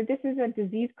 So this is a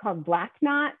disease called black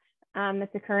knot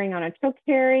that's occurring on a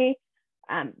chokecherry.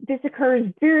 This occurs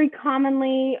very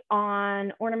commonly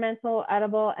on ornamental,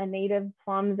 edible, and native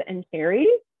plums and cherries.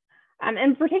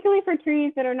 And particularly for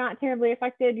trees that are not terribly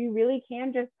affected, you really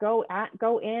can just go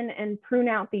in and prune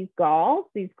out these galls,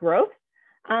 these growths,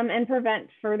 and prevent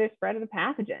further spread of the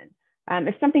pathogen.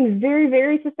 If something's very,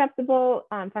 very susceptible,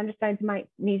 fungicides might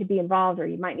need to be involved, or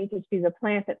you might need to choose a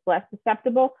plant that's less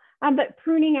susceptible. But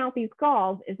pruning out these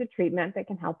galls is a treatment that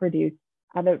can help reduce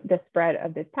the spread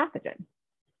of this pathogen.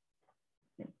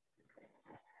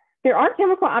 There are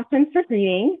chemical options for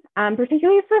treating,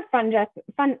 particularly for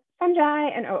fungi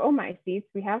and oomycetes.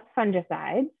 We have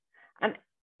fungicides,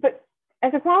 but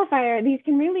as a qualifier, these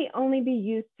can really only be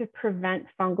used to prevent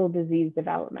fungal disease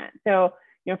development. So,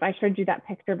 if I showed you that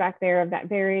picture back there of that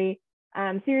very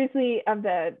seriously of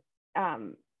the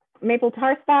maple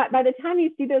tar spot, by the time you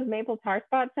see those maple tar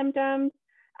spot symptoms,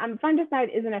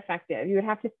 fungicide isn't effective. You would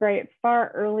have to spray it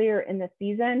far earlier in the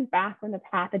season, back when the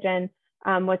pathogen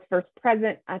was first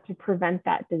present, to prevent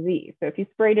that disease. So if you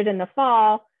sprayed it in the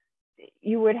fall,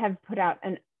 you would have put out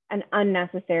an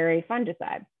unnecessary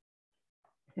fungicide.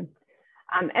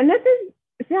 And this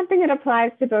is something that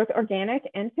applies to both organic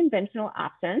and conventional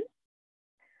options.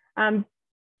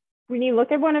 When you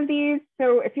look at one of these,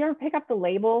 so if you ever pick up the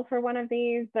label for one of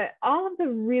these, all of the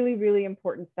really, really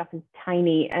important stuff is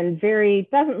tiny and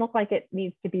doesn't look like it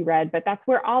needs to be read, but that's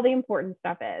where all the important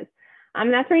stuff is.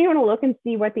 That's where you want to look and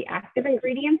see what the active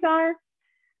ingredients are.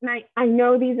 And I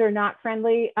know these are not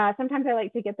friendly. Sometimes I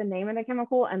like to get the name of the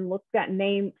chemical and look that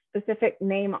specific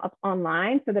name up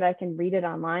online so that I can read it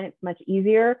online. It's much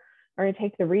easier. Or I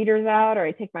take the readers out, or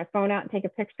I take my phone out and take a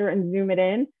picture and zoom it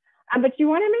in. But you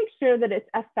want to make sure that it's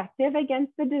effective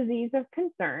against the disease of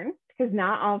concern, because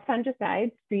not all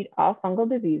fungicides treat all fungal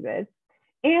diseases,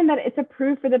 and that it's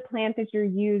approved for the plant that you're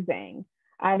using.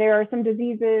 There are some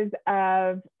diseases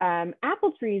of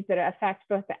apple trees that affect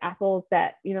both the apples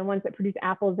that, ones that produce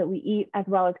apples that we eat, as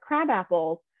well as crab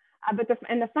apples. But the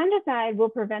fungicide will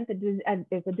prevent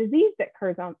there's a disease that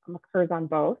occurs on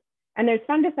both, and there's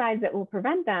fungicides that will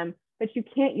prevent them, but you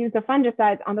can't use the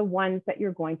fungicides on the ones that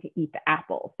you're going to eat the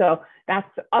apple. So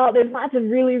there's lots of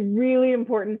really, really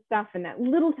important stuff in that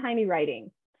little tiny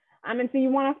writing. And so you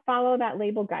want to follow that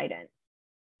label guidance.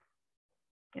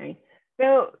 Okay.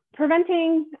 So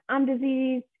preventing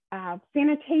disease,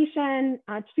 sanitation,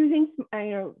 choosing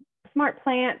smart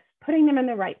plants, putting them in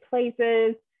the right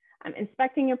places,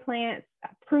 inspecting your plants,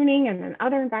 pruning, and then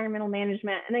other environmental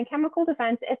management, and then chemical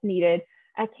defense if needed,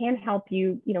 can help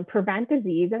you, prevent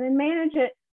disease and then manage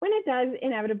it when it does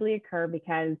inevitably occur,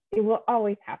 because it will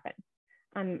always happen.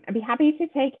 I'd be happy to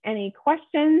take any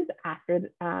questions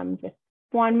after just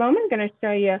one moment. I'm going to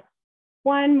show you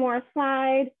one more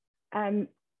slide.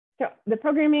 So the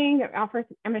programming that offers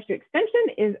MSU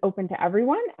Extension is open to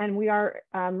everyone, and we are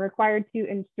required to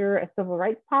ensure a civil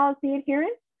rights policy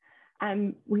adherence.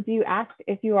 We do ask,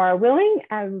 if you are willing,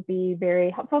 it would be very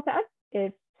helpful to us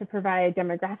to provide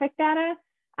demographic data.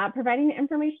 Providing the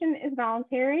information is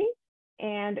voluntary,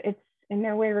 and it's in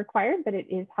no way required, but it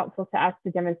is helpful to us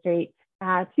to demonstrate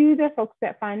to the folks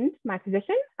that fund my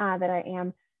position that I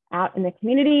am out in the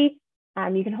community.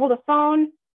 You can hold a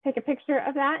phone, take a picture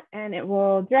of that, and it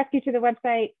will direct you to the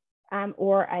website,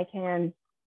 or I can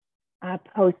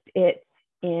post it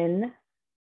in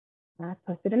the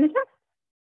chat.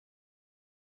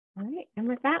 All right, and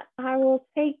with that, I'll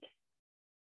take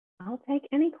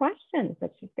any questions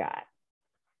that you've got.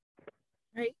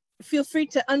 All right, feel free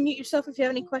to unmute yourself if you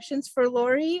have any questions for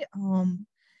Lori.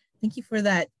 Thank you for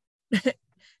that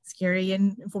scary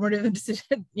and informative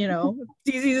decision. You know,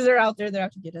 diseases are out there, they're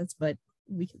out to get us, but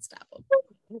we can stop them.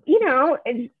 You know,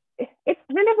 it's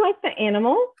kind of like the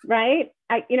animal, right?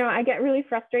 I get really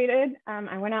frustrated.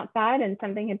 I went outside and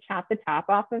something had chopped the top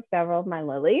off of several of my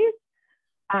lilies.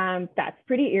 That's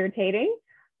pretty irritating.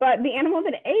 But the animal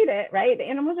that ate it, right? The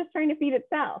animal's just trying to feed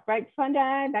itself, right?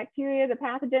 Fungi, bacteria, the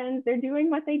pathogens, they're doing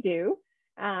what they do.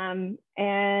 And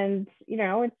you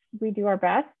know, we do our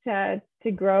best to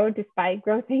grow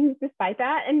things despite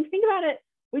that. And think about it,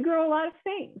 we grow a lot of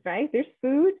things, right? There's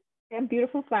food, we have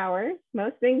beautiful flowers.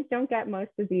 Most things don't get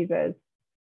most diseases.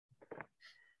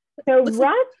 So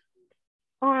rust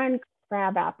on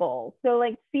crab apples. So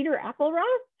like cedar apple rust.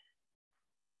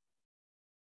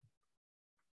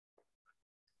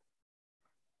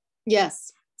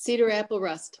 Yes, cedar apple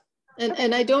rust.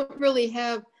 And I don't really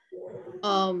have,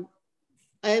 I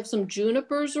have some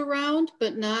junipers around,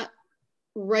 but not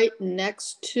right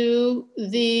next to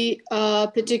the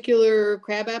particular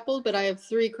crab apple, but I have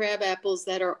 3 crab apples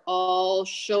that are all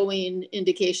showing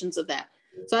indications of that.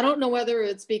 So I don't know whether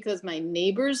it's because my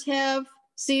neighbors have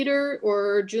cedar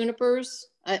or junipers.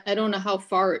 I don't know how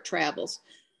far it travels.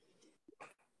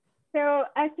 So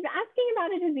I was asking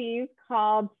about a disease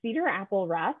called cedar apple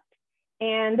rust.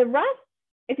 And the rust,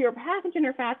 if you're pathogen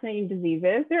or fascinating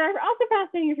diseases, they're also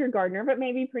fascinating if you're a gardener, but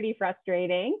maybe pretty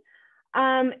frustrating,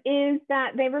 is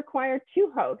that they require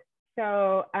 2 hosts.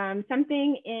 So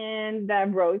something in the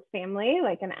rose family,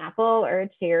 like an apple or a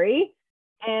cherry,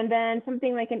 and then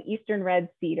something like an eastern red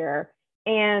cedar.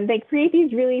 And they create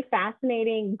these really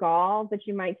fascinating galls that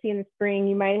you might see in the spring.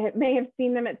 You may have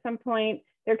seen them at some point.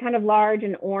 They're kind of large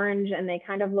and orange, and they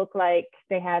kind of look like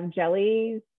they have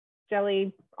jelly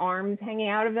arms hanging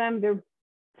out of them. They're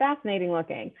fascinating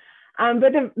looking.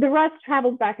 But the rust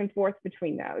travels back and forth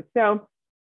between those. So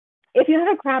if you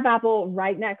have a crab apple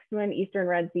right next to an eastern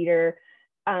red cedar,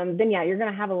 then yeah, you're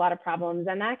going to have a lot of problems,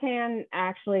 and that can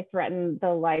actually threaten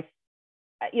the life.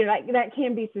 You know, that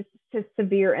can be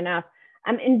severe enough.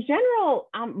 In general,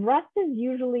 rust is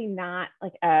usually not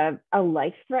like a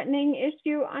life-threatening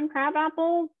issue on crab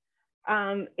apples.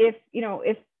 If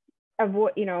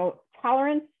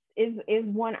tolerance is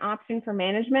one option for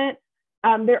management.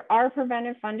 There are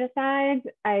preventive fungicides.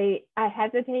 I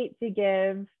hesitate to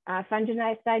give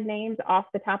fungicide names off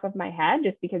the top of my head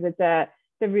just because it's a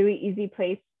really easy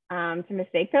place to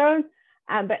mistake those.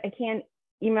 But I can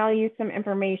email you some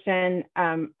information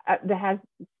that has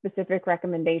specific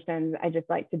recommendations. I just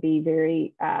like to be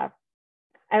very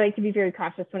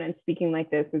cautious when I'm speaking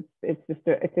like this.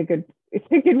 It's a good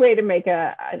way to make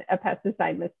a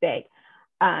pesticide mistake.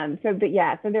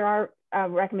 So there are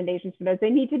recommendations for those. They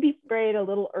need to be sprayed a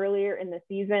little earlier in the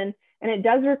season, and it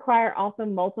does require also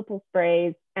multiple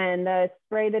sprays, and the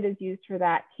spray that is used for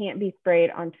that can't be sprayed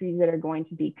on trees that are going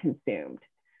to be consumed.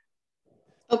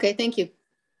 Okay, thank you.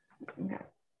 Okay.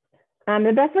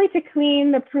 The best way to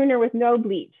clean the pruner with no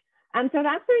bleach. So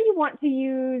that's where you want to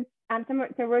use,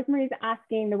 so Rosemary's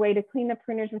asking the way to clean the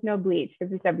pruners with no bleach,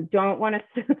 because we said we don't want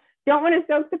to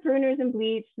soak the pruners in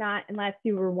bleach, not unless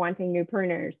you were wanting new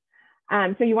pruners.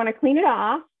 So you want to clean it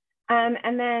off,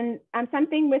 and then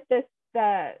something with the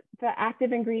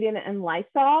active ingredient and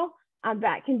Lysol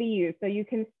that can be used. So you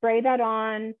can spray that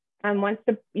on once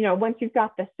you've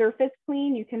got the surface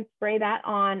clean, you can spray that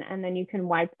on, and then you can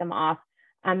wipe them off,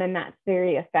 and that's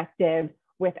very effective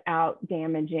without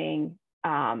damaging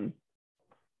the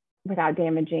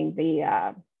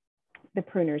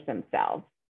pruners themselves.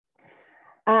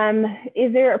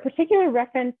 Is there a particular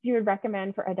reference you would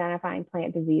recommend for identifying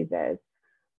plant diseases?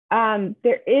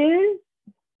 There is.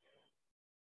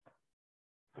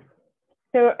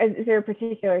 So is there a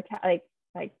particular like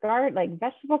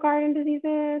vegetable garden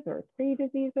diseases or tree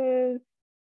diseases?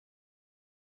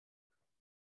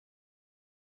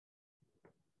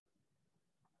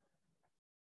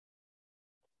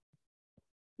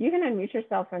 You can unmute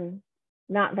yourself and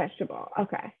not vegetable.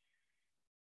 Okay.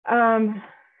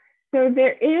 So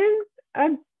there is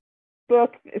a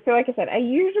book. So like I said, I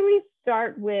usually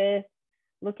start with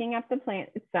looking up the plant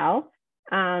itself.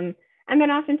 And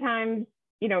then oftentimes,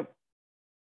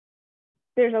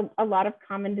 there's a lot of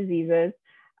common diseases.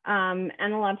 And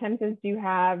a lot of times those do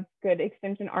have good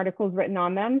extension articles written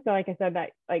on them. So like I said,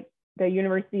 that like the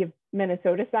University of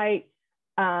Minnesota site,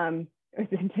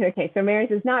 okay, so Mary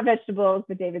says not vegetables,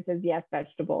 but David says yes,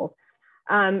 vegetables.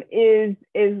 Is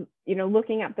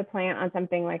looking up the plant on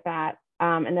something like that,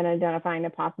 and then identifying the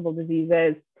possible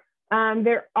diseases.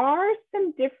 There are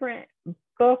some different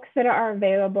books that are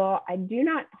available. I do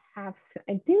not have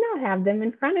them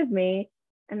in front of me,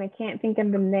 and I can't think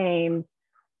of the names.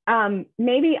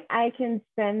 Maybe I can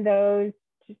send those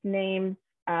names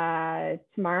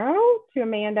tomorrow to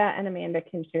Amanda, and Amanda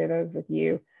can share those with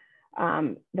you,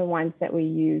 the ones that we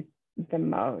use the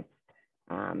most.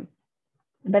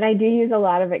 But I do use a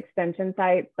lot of extension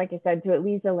sites, like I said, to at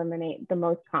least eliminate the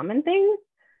most common things.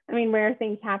 I mean, rare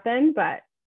things happen, but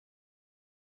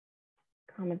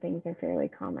common things are fairly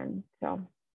common. So, all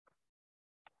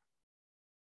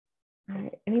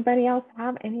right. Anybody else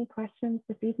have any questions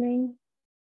this evening?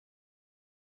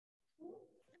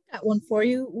 I've got one for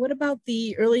you. What about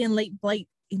the early and late blight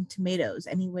in tomatoes?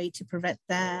 Any way to prevent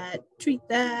that, treat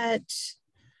that?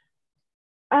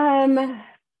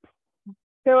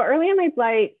 So early and late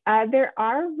blight, there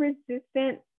are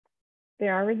resistant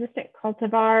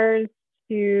cultivars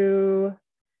to,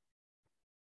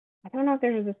 I don't know if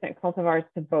there's resistant cultivars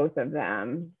to both of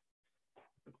them,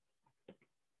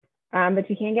 but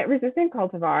you can get resistant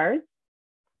cultivars.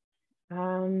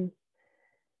 Some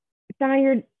of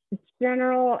your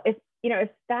general, if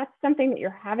that's something that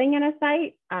you're having in a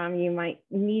site, you might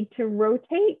need to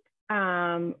rotate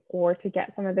or to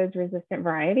get some of those resistant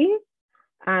varieties.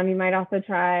 You might also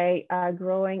try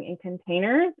growing in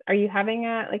containers. Are you having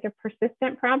a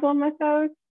persistent problem with those?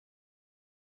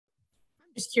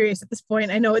 I'm just curious at this point.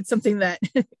 I know it's something that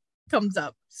comes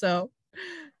up, so.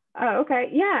 Oh, okay.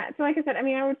 Yeah. So like I said, I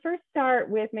mean, I would first start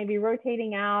with maybe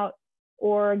rotating out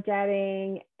or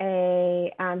getting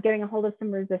a hold of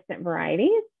some resistant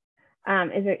varieties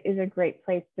is a great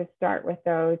place to start with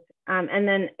those. And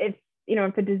then if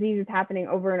the disease is happening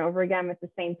over and over again with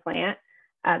the same plant,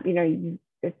 that's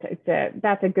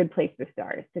a good place to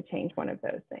start, is to change one of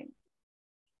those things.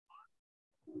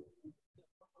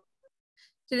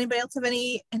 Did anybody else have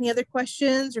any other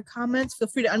questions or comments? Feel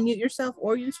free to unmute yourself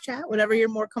or use chat, whatever you're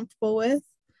more comfortable with.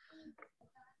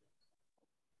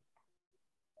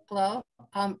 Hello,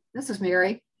 this is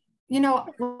Mary.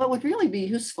 What would really be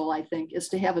useful, I think, is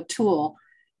to have a tool,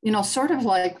 sort of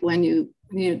like when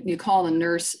you call the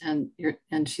nurse and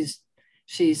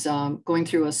she's going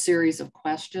through a series of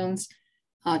questions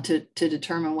to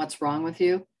determine what's wrong with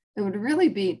you. It would really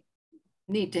be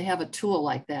neat to have a tool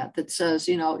like that says,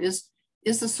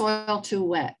 is the soil too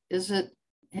wet?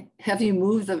 Have you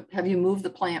moved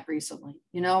the plant recently?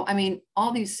 I mean,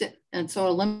 all these, and so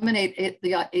eliminate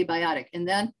the abiotic, and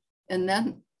then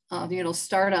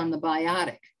start on the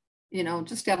biotic.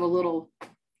 Just have a little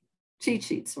cheat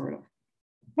sheet, sort of.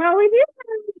 Well, we do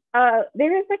have,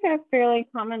 there is like a fairly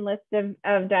common list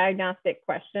of diagnostic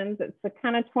questions. It's a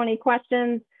kind of 20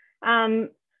 questions.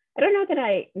 I don't know that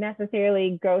I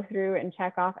necessarily go through and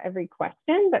check off every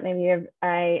question, but maybe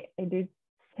I do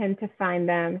tend to find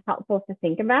them helpful to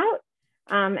think about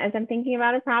as I'm thinking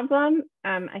about a problem.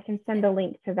 I can send a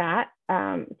link to that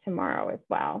tomorrow as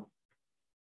well.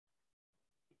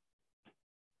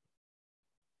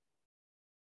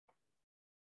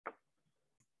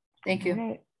 Thank you. All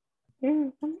right. Yeah.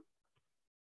 All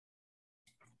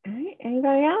right.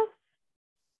 Anybody else?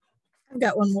 I've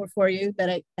got one more for you that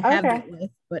I have dealt with,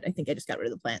 but I think I just got rid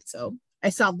of the plant, so I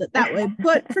solved it that way.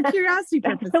 But for curiosity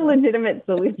purposes, that's a legitimate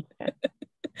solution.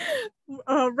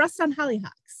 Rust on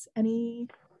hollyhocks. Any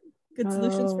good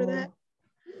solutions for that?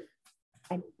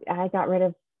 I got rid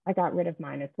of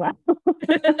mine as well.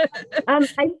 I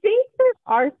think there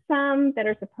are some that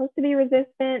are supposed to be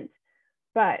resistant,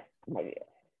 but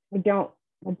I don't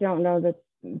know that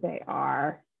they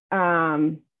are.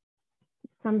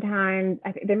 Sometimes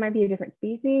I think there might be a different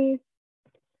species,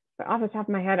 but off the top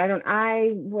of my head,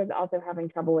 I was also having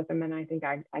trouble with them, and I think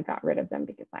I got rid of them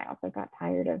because I also got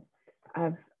tired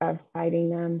of fighting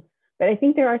them. But I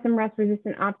think there are some rust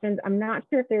resistant options. I'm not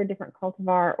sure if they're a different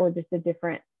cultivar or just a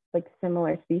different,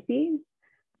 similar species.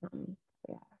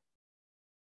 Yeah.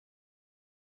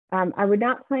 I would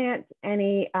not plant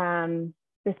any,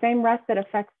 the same rust that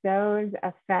affects those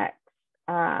affects,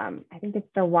 I think it's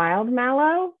the wild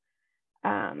mallow.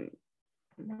 I'm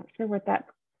not sure what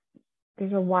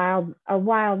there's a wild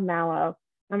mallow.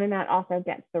 And that also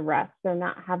gets the rust. So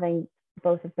not having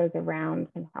both of those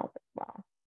around can help as well.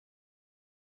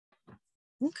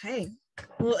 Okay.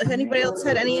 Well, if anybody else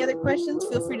had any other questions,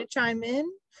 feel free to chime in.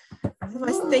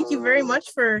 Otherwise, thank you very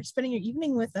much for spending your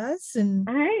evening with us. And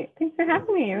all right, thanks for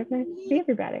having me. It was nice to see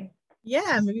everybody.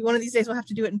 Yeah, maybe one of these days we'll have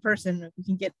to do it in person if we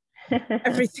can get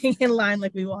everything in line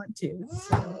like we want to.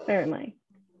 So. Certainly.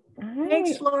 Right.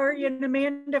 Thanks, Lori and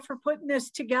Amanda, for putting this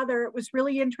together. It was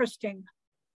really interesting.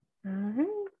 All right.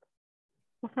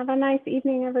 Well, have a nice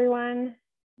evening, everyone.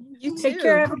 You too. Take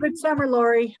care. Have a good summer,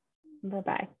 Lori.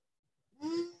 Bye-bye.